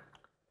Ghana.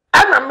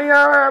 And na me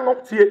no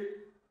tie.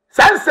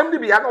 San nsem di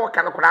bi a na o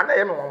kan kora na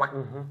ye me nwa.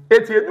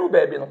 Eti edu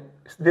baby no.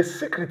 The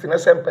secret na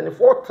sem pani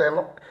 410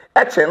 no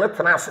e che no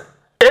tenase.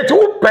 Eti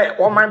wo pe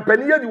o man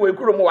pani ye di we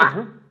kuro mo wa.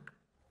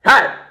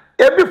 Hai,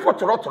 ebi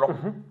fotoro.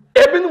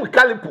 Ebi nu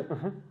kalipu.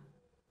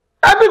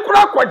 Ebi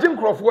kura kwaji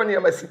nkrofo ne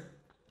yamasi.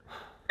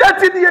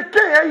 Eti de ye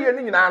ken ye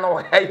ni nyina no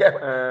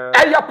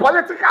eye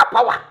political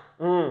power.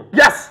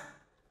 Yes.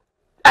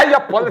 Eye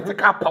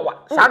political power.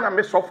 Sana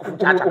me sofu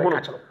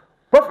Kumchacha.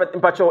 Prophet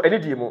Mpacho eni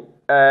di mu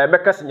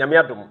meka se nyame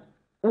adom.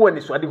 Wo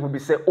ni so ade hu bi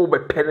se o be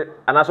pere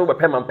anaso o be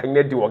pere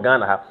mampanye di wo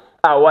Ghana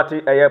ha. What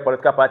eye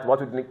political party what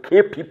the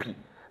KPP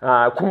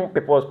Kum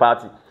People's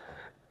Party.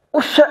 O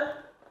hye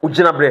o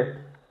gina bre.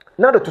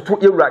 Na do tutu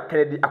ewura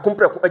Kennedy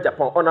Agyapong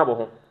Agyapong onabo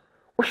ho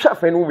wo hwa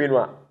fa no wenu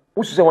a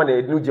wo suse wana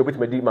edi no je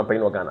betima di mampan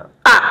no Ghana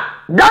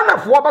Ghana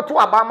fo bato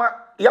abama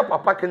ya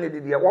papa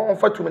Kennedy de won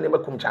fa tumi ne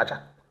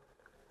Kumchacha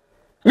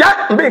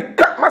ya me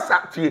ka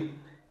masatie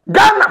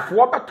Ghana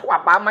fo beto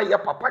abama ye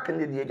papa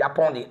Kennedy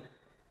Agyapong de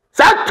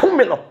sa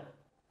tumi no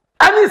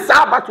ani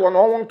sa bato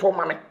no wonto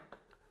mame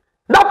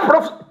na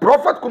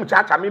prophet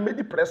Kumchacha me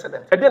medi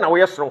president e de na wo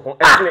ye soro ho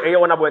e ye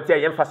wona bo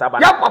tie ye mfasa ba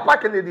ya papa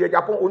Kennedy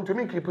Agyapong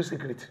ontumi keep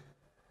secret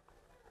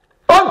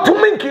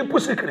ontumi keep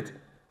secret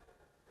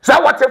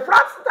sa what a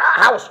flat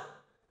house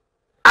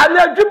and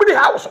a Jubilee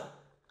house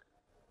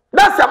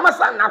that's a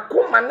masa na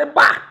kuma ne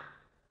ba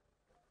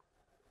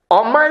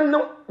o man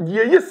no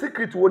ye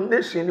secret wo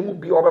nation ni mu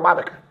bi obeba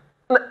beka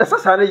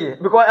sasa na ye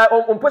because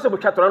on possible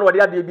chat no wo de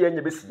ade bi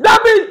anya besi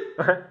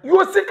dabi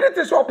your secret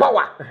is your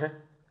power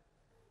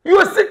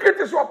your secret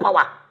is your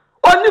power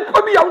oni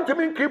po bi ya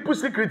untumi keep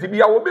secret bi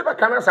ya wo bi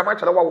beka na sama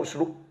chere wa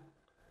wosuro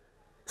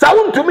sa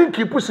untumi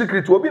keep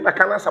secret wo bi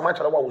beka na sama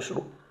chere wa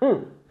wosuro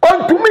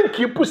untumi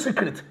keep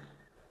secret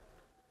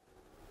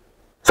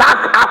sa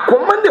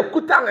akoma ne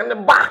kuta ne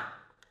ba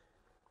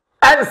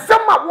and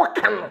some of what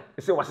can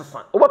say was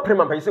son over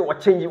prema say what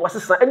change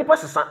was son any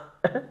person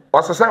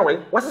was a son way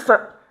was son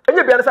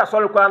any be answer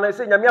sorry kwa na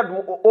say nyame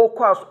adum o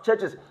kwa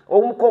churches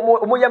o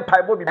mo yem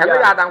paibo bibia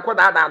and adanko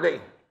da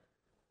dey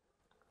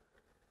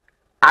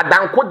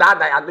adanko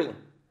da dey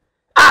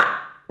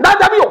na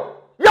da bio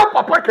your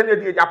papa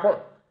Kennedy Agyapong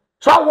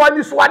so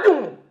woni so ade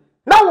hu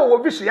na wo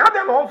vision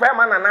ade no mfa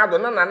ma nanado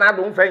na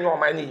nanado mfa nyo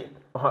man ni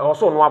o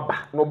so no aba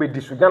no be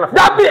disu Ghana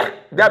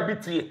da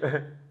bitie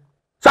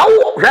sa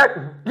wo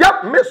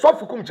ya me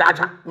sofu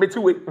Kumchacha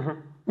metiwe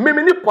me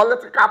ni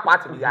political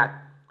party ya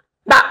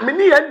na me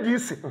ni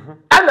NDC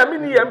ana me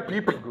ni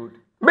MPP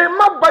me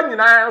maba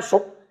nyina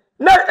so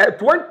na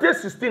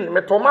 2016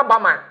 me to maba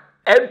ma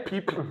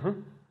MPP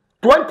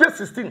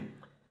 2016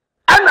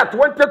 ana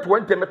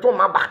 2020 me to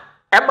maba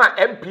ema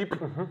MPP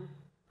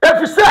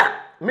efise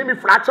me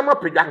frache ma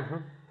pega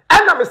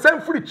ana me sem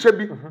free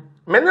chebi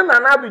me ne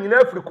nanado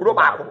nyina free kuro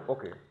ba ko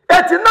okay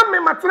eti na me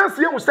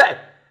matranse hu say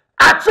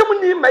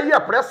Achimuni maye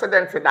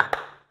president da.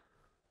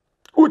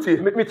 Uti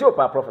me ti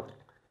opa prophet.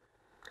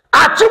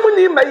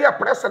 Achimuni maye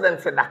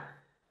president da.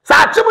 Sa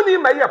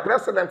achimuni maye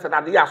president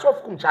da ya so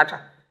Kumchacha.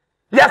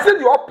 Ya se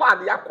the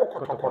opa de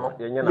akokotoko no.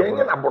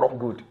 Yenye na boro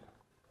good.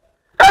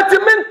 Eti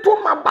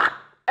mento maba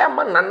e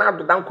ma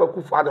nanado dan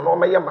kwakufu ade no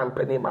maye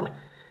mampani mame.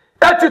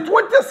 Eti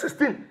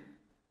 2016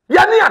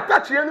 ya ni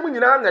attach ye ni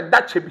nyina na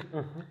dache bi.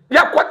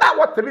 Ya kwada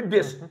what 3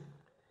 days.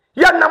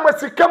 Ya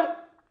namasikam.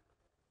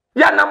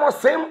 Ya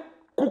namosem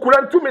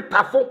kukurantumi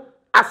tafo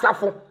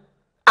asafo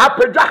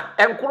apedwa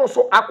enkoro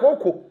so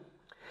akoko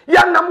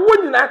ya nam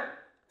wonyina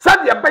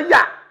sade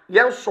beya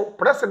yenso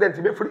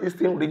president be free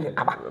eastern region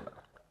aba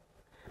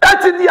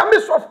eti dia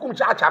miss of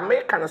Kumchacha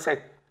me kan say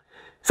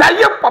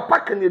ye papa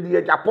Kennedy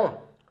Agyapong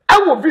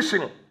awo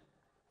vision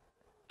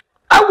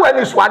awo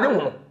ani swade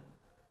hu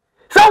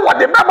say wo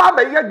de baba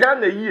be ye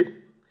Ghana yie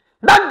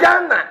da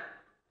Ghana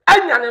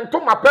anya ne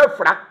ntoma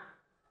pafra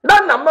da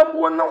na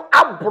mamuo no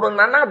aboro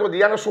nanado de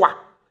ye no so a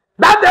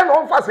that then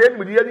on fast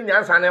any any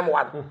nyansa na mo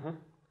wad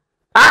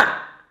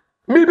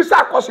me bi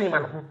sa koso yima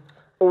no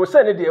o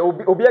se ne de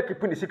obi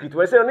akipu ne secret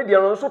we se ne de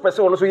no so pese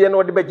no so ye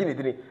no de bagi ne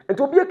dini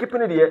enti obi akipu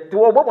ne de te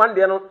wo bobo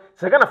ande no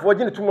se Ghana fo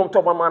gi ne tumom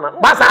to ba mana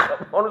basa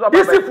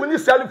isifu ni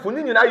salifu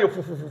ni nyina ye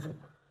fufufufu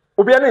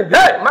obi ane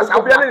de masa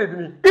obi ane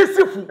dini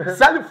isifu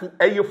salifu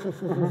eye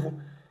fufufufu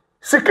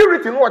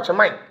security no watch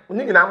mine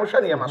ni nyina mo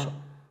hwe ne ye maso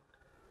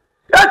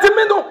eti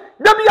me no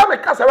da bi ya me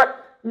kasa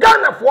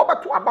Ghana fo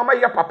beto abama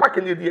ye papa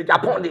Kennedy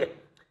Agyapong de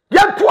ye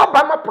to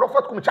abama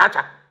prophet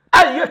Kumchacha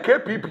aye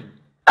KPP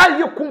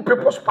aye kum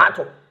people's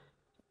party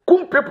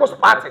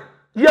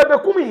ye be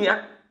kum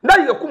hia na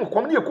ye kum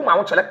kom na ye kum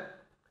awon chele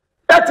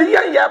eti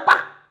ye ba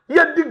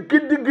ye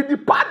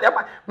digidi pa de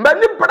ba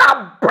mani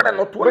bra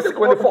no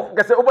 2024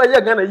 gase oba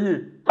ye Ghana yie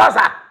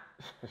basa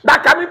da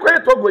kami ko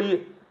to go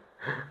yie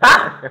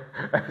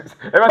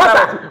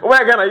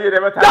oba Ghana yie de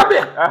beta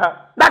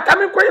da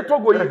kami ko to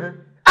go yie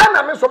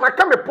ana me so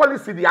maka me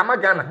policy di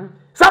amagana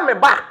sa me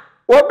ba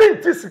obi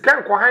nti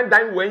sika nko han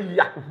dan 1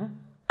 year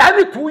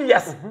any 2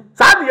 years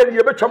sa de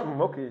ye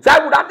betwam okay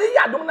sa would ade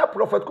ya dom na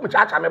prophet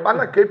Kumchacha me ba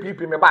na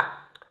KPP me ba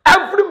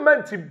every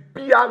month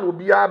bia no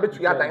bia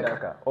betu ya dan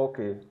ka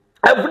okay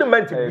every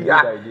month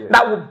bia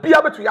na wo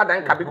bia betu ya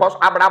dan ka because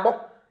abrabo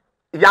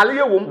yale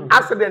ye wom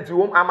accident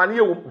wom amane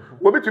ye wom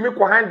obi tumi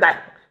ko han dan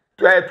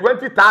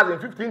 20,000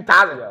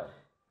 15,000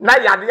 na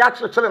yade ya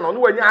chechele no no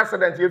wanya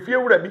accident ye fie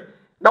wura bi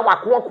na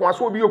wakon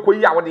so obi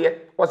yokoyi a wode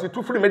was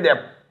too free me dem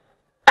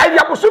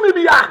eya bosumi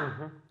bi ya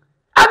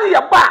ani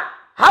ya ba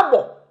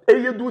habo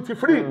eye duty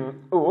free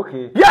oh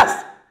okay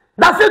yes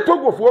that's it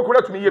Togo fo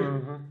okura tumi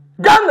yem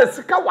Ghana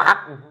sika wa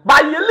ha ba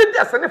ye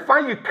leaders ne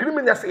fan ye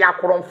criminals ya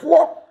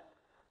koronfo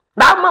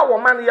na ma wo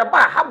man ya ba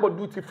habo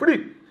duty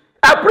free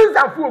a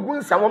president fo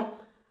ogun samom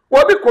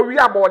obi ko wi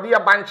abode ya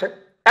banche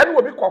ene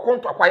obi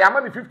kokonto akwa ya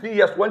ma 15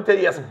 years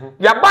 20 years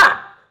ya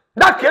ba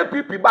that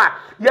KPP ba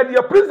ye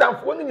the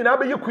president fo ni nyina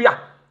ba ye kuya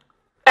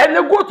and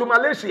they go to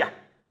Malaysia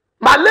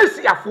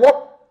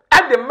for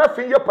and the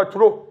muffin your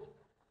patrol.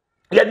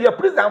 Yet the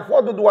president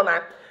for the one.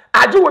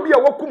 I do will be a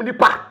wakum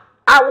nipa.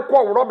 I will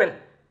call Robin.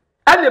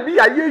 And be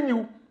a yen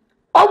you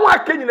omo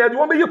akenyina di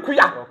won be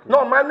yekuya na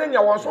o man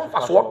nya won so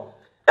mfaso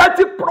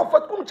eti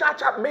prophet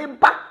Kumchacha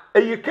meba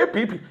eye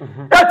KPP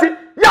eti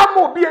ya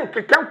mo bi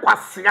enkeken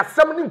kwase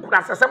asem ni nkura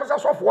asem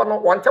sofo no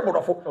won te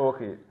borofo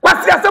okay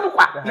kwase asem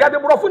kwa ya de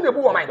borofo na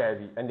ebu wo man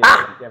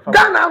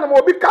Ghana no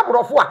mo bi ka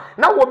borofo a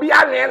na wo bi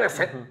anwe ne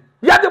se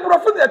ya de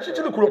borofo na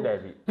chichiri kuro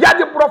ya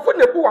de borofo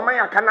na ebu wo man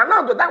aka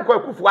na ndo dan kwa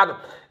akufu ado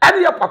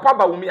ene ye papa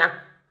ba wumia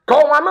ka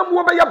o amam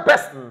wo be ye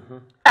best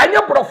enye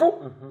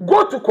borofo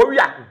go to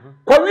Korea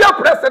Korea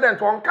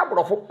president on ka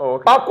borofo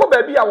akọ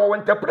ba bi a wo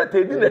interpret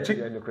edi na chi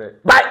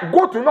by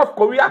go to North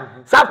Korea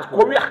South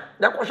Korea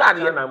na ko sha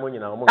de na mo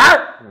nyina mo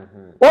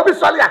obi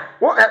sọlị a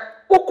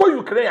wokọ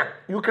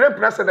Ukraine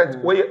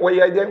president we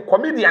den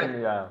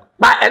comedian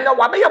ba ene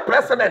wa be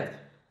president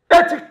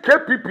eti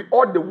KPP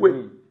all the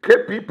way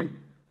KPP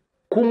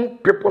kum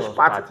People's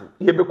Party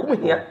ye be kum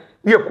hia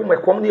ye kum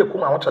ekom ye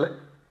kum ahochele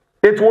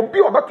eti obi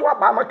obeto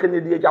aba ma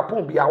Kennedy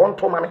Agyapong bia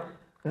wonto ma me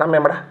na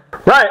memra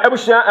right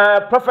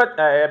abushia prophet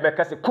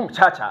bekase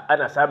Kumchacha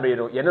ana sabre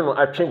no ye ne no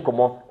atwen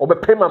komo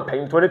obepema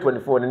mpan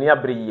 2024 ne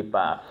abre yi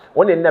pa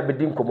wona ne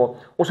abedi komo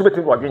oso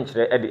betim wadwen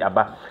kire edi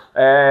aba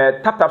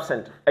tap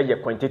cent eye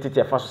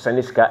quantity afaso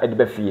saniska edi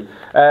ba fie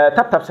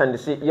tap cent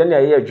se ye ne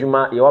ye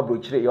adwuma ye wabro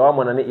kire ye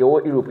wamona ne ye wo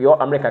Europe ye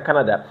America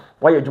Canada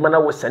wa ye adwuma na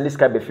wo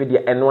saniska be fie de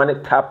eno ne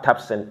tap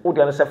cent odi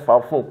na se fa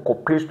phone ko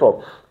Play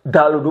Store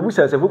download obu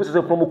sense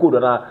promo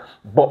code na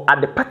but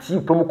at the party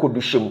promo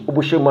code shem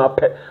obu shem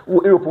ape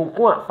wo Europe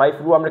nko a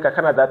 5 ru America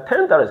Canada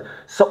 $10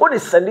 so all the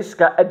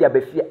saniska edi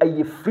abafie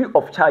aye free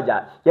of charge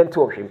yente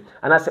ohwem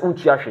ana se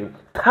untu ahwem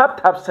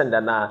tap send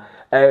na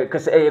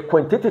kase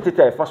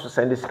quantity afaso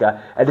saniska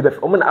edi bafie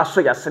omo na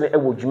aso yasene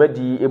ewo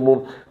dwumadi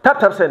emu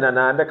tap send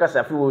na be kase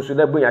afi wo so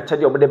na bunya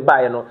chede omo de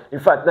bae no in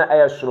fact na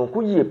aye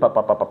soronko yie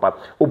papa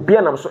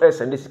obia nam so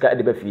saniska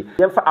edi bafie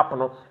yemfa app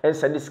no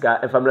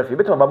saniska family fie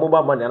beto ba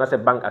mobile money ana se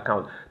bank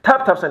account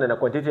tap send na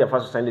quantity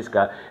afaso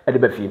saniska edi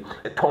bafie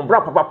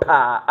tombra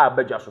papa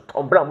abadwa so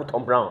tombra mu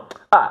tombra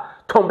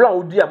tombra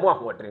odi am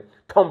ahodre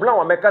tombra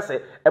wa meka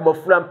se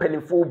emofura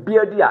mpanimfo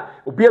obia di a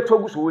obia to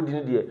aguso odi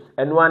ne de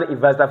eno an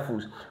investor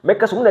foods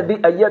meka so na de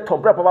aye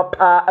tombra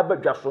papa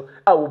abadwa so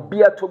a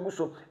obia to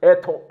aguso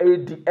eto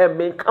edi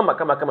emen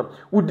kama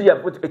odi a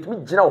etimi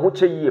gina ho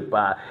che yie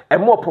pa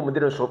emo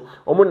opomde so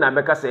omo na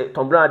meka se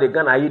tombra de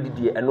Ghana aye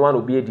didi eno an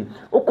obia di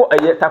ukọ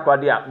aye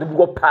takwade a de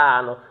bugo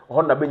pa no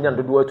ho na benya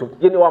dodo atum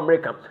ye ne wa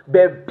America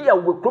be bia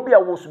wo kro bia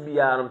wo so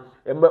bia no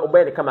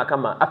obey the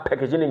kama a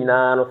package ni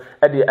nyina no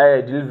e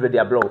de deliver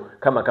their blow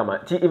kama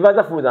ti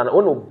ivaza food na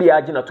ono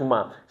bia gina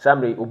tuma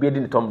samre obi edi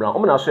ni tombra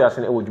o na so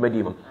yase na ewo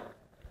dwumadi mu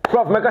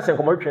prof meka sen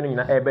komo twe ni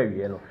nyina e ba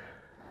wie no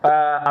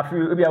afi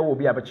obi a wo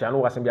obi abekya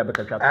no wasen bia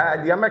beka twa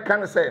the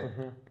American say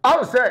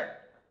I say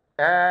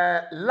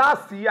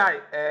last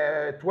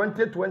year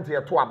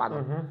 2020 to aba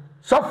no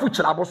so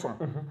fuchira bosom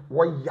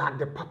wo ya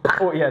de papa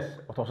oh yes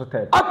otoso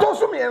ted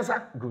atoso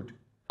miensa good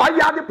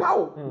ya de pa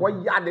wo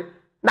ya de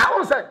na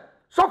I say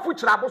so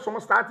fuchira bosom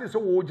starting so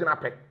wo gina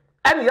pe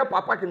ene ye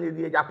papa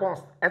Kennedy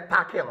Agyapong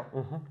attack no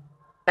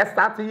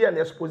start here na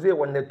expose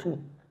one na two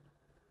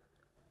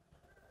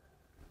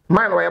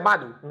man wa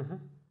bad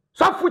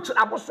so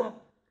fuchira bosom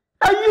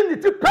ayi ni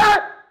ti pe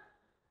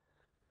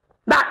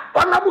na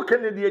onabu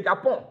Kennedy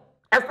Agyapong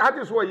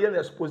start so here na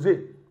expose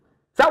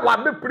say wa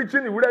be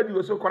preaching in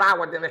radio so kora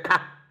wa de ne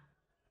ka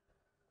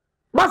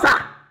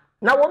basa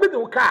na wo be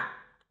de ka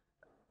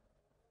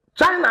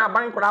China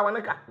ban kora wa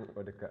ne ka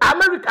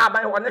America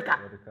ban wa ne ka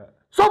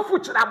so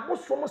fuchira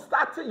bosom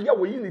start here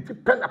we unity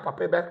pen na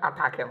papa be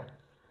attack no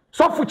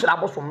so fuchira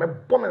bosom me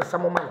bom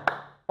nsam ma no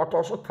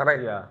oto so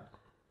tere yeah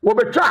wo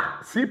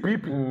betwa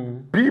CPP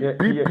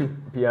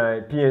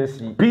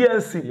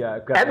PNC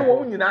and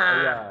wo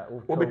nyina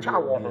wo betwa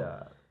wo no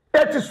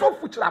eti so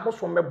fuchira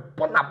bosom me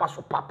bona ba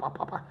so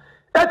papa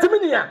eti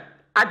minia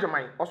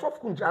agyeman osofu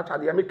Kumchacha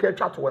de me ka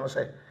twa to wo no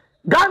say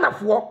Ghana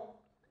fo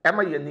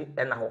ema yeni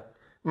ena ho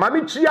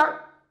mami chia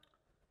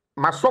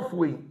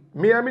masofu yi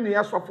me amini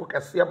asofu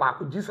kese ba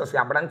ko Jesus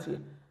ya brantie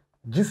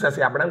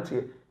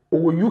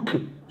o UK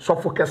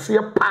sofu kese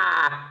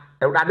pa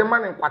ewrade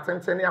man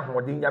nkwatenten ne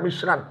ahode nyame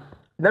hyiran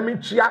na mi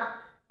chia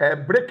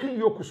breaking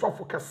yoke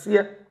sofu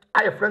kese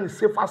aye friend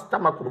safe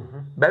stomach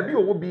ba bi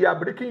owo bia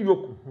breaking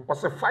yoke o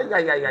se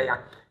fire ya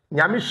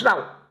nyame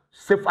hyiran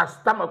safe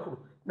stomach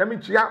na mi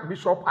chia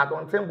Bishop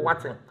Adonten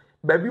Boaten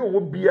ba bi owo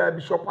bia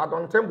Bishop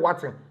Adonten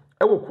Boaten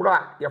ewo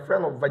kura your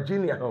friend of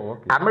Virginia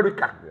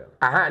America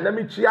na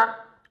mi chia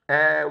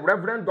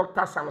Reverend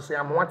Dr. Samson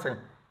Amoaten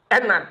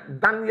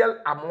and Daniel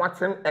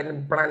Amoaten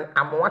and Bran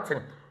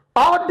Amoaten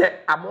all the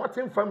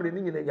Amoaten family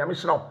ni nyina yame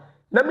hyiran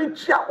na mi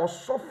chia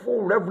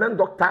osofo Reverend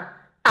Dr.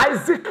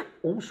 Isaac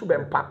Owusu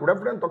Bempa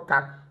Reverend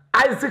Dr.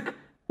 Isaac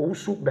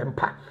Owusu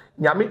Bempa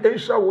nyame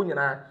ehya wo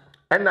nyina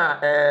na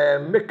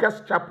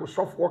Makers Chapel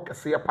sofo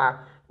kese pa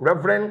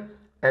Reverend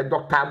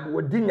Dr.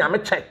 Abuodi nyame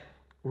che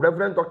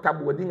Reverend Dr.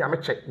 Abuodi nyame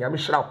che nyame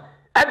hyiran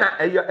na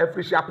eya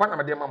afrishi apa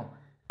na me mam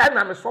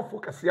na me sofo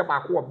kese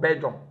ba ko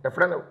Belgium the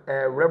friend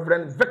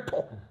Reverend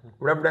Victor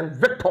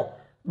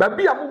ba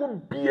bia mo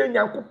bie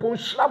nyankopon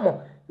hyiran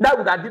mo na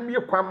urade me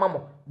kwan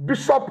mamo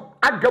Bishop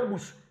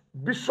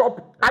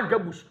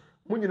Agabus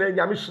munyina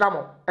nyame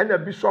hyira ena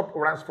Bishop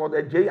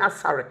Ransford J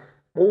Asare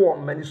wo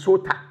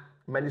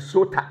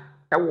Minnesota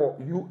ewo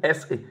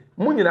USA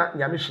munyina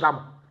nyame hyira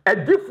mo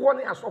edifo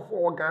ne asofo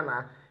wo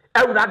Ghana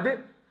urade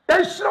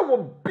enhyira wo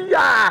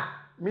bia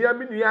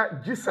miya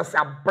Jesus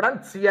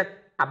abrantie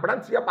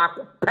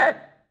baako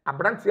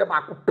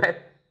pɛ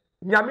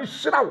nyame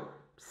hyira wo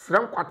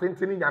sran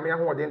kwatentini nyame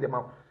ahoɔden de ma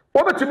wo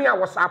obetumi a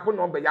WhatsApp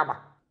number yaba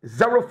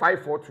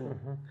 0542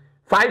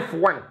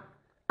 51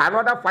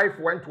 another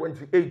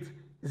 5128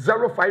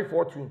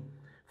 0542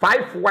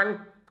 51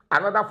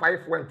 another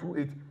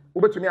 5128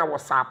 obetumi a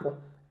WhatsApp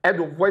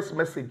edo voice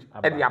message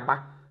ede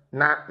aba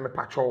na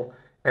mepacho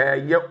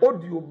ye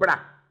audio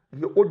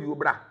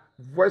bra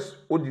voice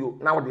audio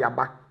na wo de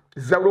aba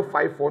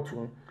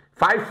 0542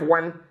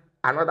 51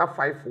 another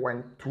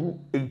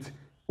 5128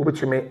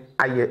 obetumi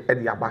aye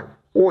ede aba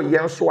o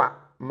yenso a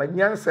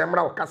manyansa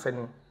mra o kasa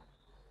ni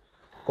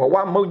ko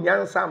wa ma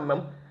nyansa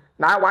mam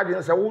na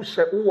wadin se wo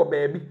hye wo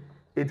baabi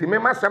etime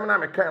masem na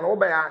mekan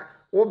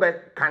wo be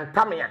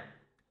kantamia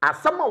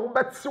asama wo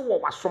beti wo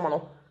wasom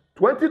no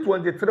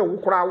 2023 wo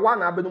kora wa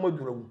na abenu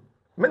madurawu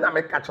me na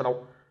me ka kyerɛw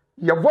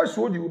ye voice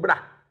audio bra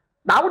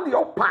na wo de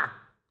opa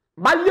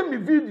ma ye me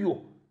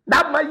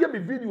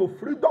video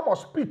freedom of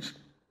speech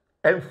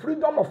and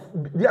freedom of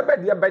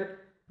the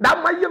na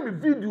ma ye me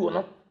video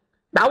no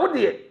na wo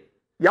de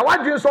ya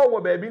wadwen so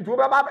wo baabi nti wo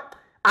ba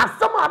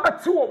asama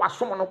abeti wo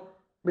wasom no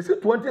me say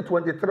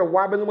 2023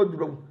 wa abenu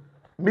madurawu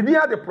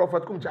media the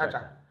prophet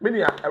Kumchacha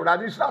media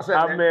Ewrade shira say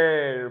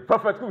amen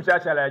prophet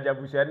Kumchacha la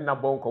Agyapong na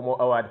bon komo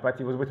award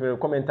party was with me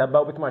comment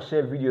about with my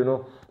share video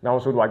no na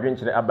so do adwen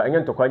kire aba enye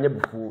ntokwa nya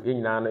bufu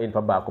enyina no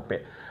enfa ba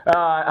akopɛ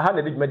ha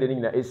na digma de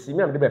nyina esi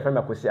me am de be fa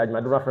makosi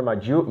adwumado fa ma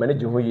Gio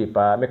manage ho yi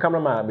pa me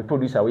cameraman me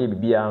producer we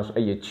bibia nso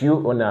eye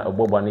tuo ona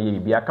obobwa no ye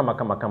bibia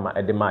kama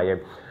ede ma ye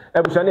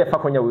ebusa na efa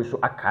konya we so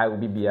aka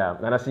obi bia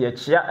na se ye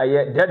chia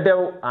aye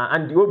dedew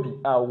and obi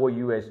wo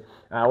US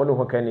wono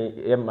ho kani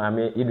e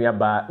maame inua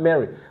ba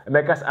Mary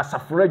mekas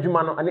asaforo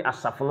adwuma no ani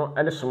asafo no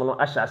ani som no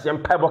ahyase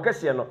mpaebo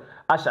kese no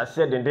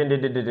ahyase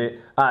dendendendende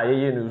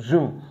ye no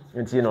zoom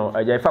nti no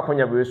ya efa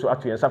konya we so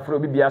ato ensaforo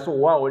obi bia so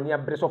wa oni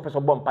abre so peso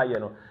bompa ye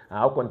no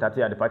o contact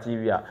ya the party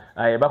via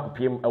ye ba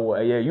kopiem wo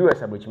ye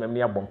US abochimam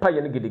ne abompa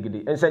ye no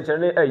gidegide ensenkyere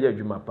ne ye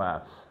adwuma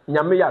pa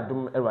nyame ya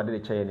dum Ewrade de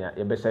kyeye ne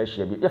ye besa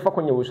hye bi ye fa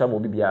konya we so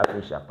obi bia so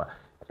hye pa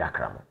ya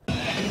kramo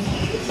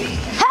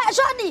hey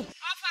Johnny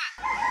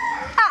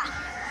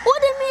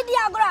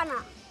media grana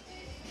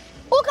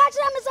uka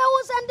chira mi se wo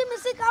send mi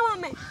sika ma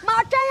me ma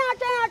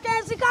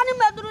twen sika ni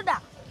medruda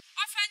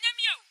ofanya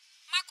mi o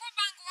mako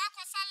bank wa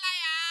ko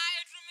salaya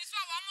edru mi so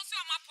wa mo so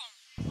mapon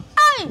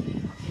ai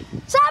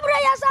sabre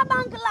ya sa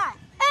bank line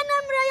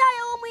enemre ya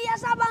ye mu ya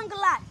sa bank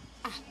line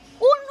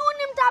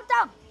unim tap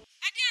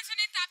edi enso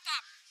ni tap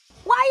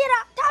waira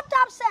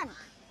tap send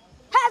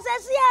has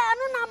esia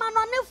anu na ma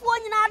no ne fuo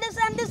nyina de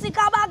send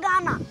sika ba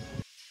Ghana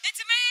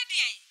enti me ye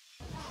de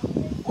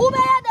ube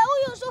ya de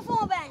uyu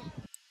phone ben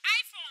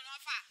iPhone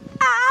ofa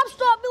App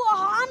Store bi wo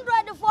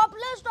Android for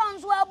Play Store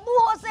so abu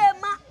ho se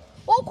ma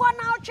ukọ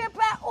na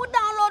chepe u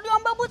download yo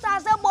mbebu ta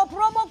se bo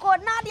promo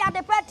code na dia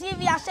de pet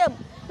TV asem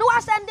no wa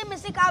send me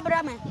sika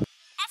bra me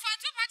ofa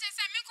tu pa che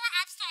se me ko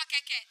App Store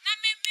keke na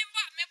me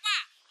ba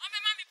o me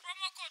ma me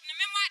promo code ne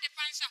me mo ade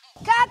pansha ho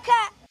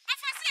keke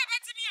ofa si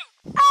abetimi o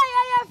ay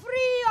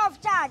free of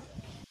charge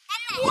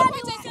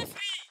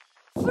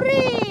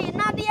free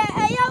na dia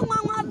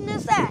nwanwa ne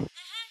se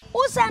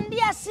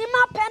usandi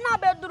asima pena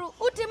bedru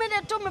utimi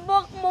de to me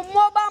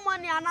mobile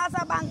money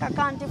anasa bank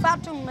account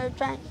fatum me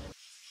twan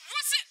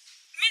wose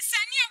me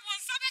sani e won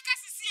so be ka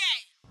sisi e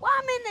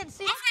 1 minute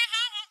si ofa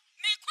ha ho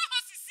me ko ho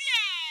sisi e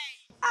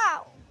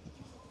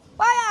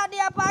why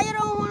dia pa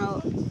yero hu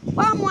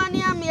wa mo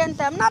ani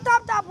amientem na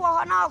tap wo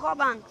ho na ko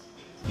bank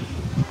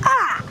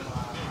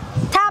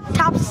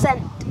tap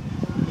send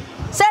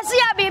sesi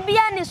ya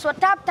bibia ni so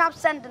tap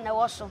send na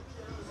wo so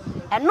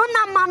eno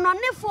na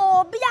manone fo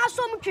obi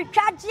asom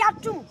twitwaje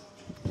atum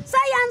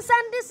say yan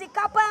send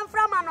sika pa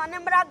enfra manone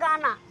mbra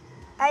Ghana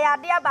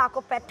ayade ba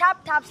ko pe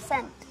tap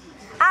send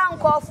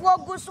ankofo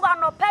ogusu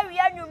anopa wi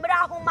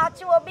anwumra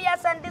ahomate obi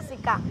send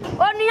sika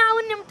onua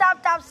unim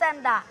tap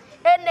send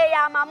ene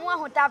ya mamu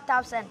ahu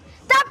tap send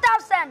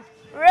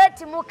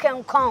rate mu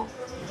kenkon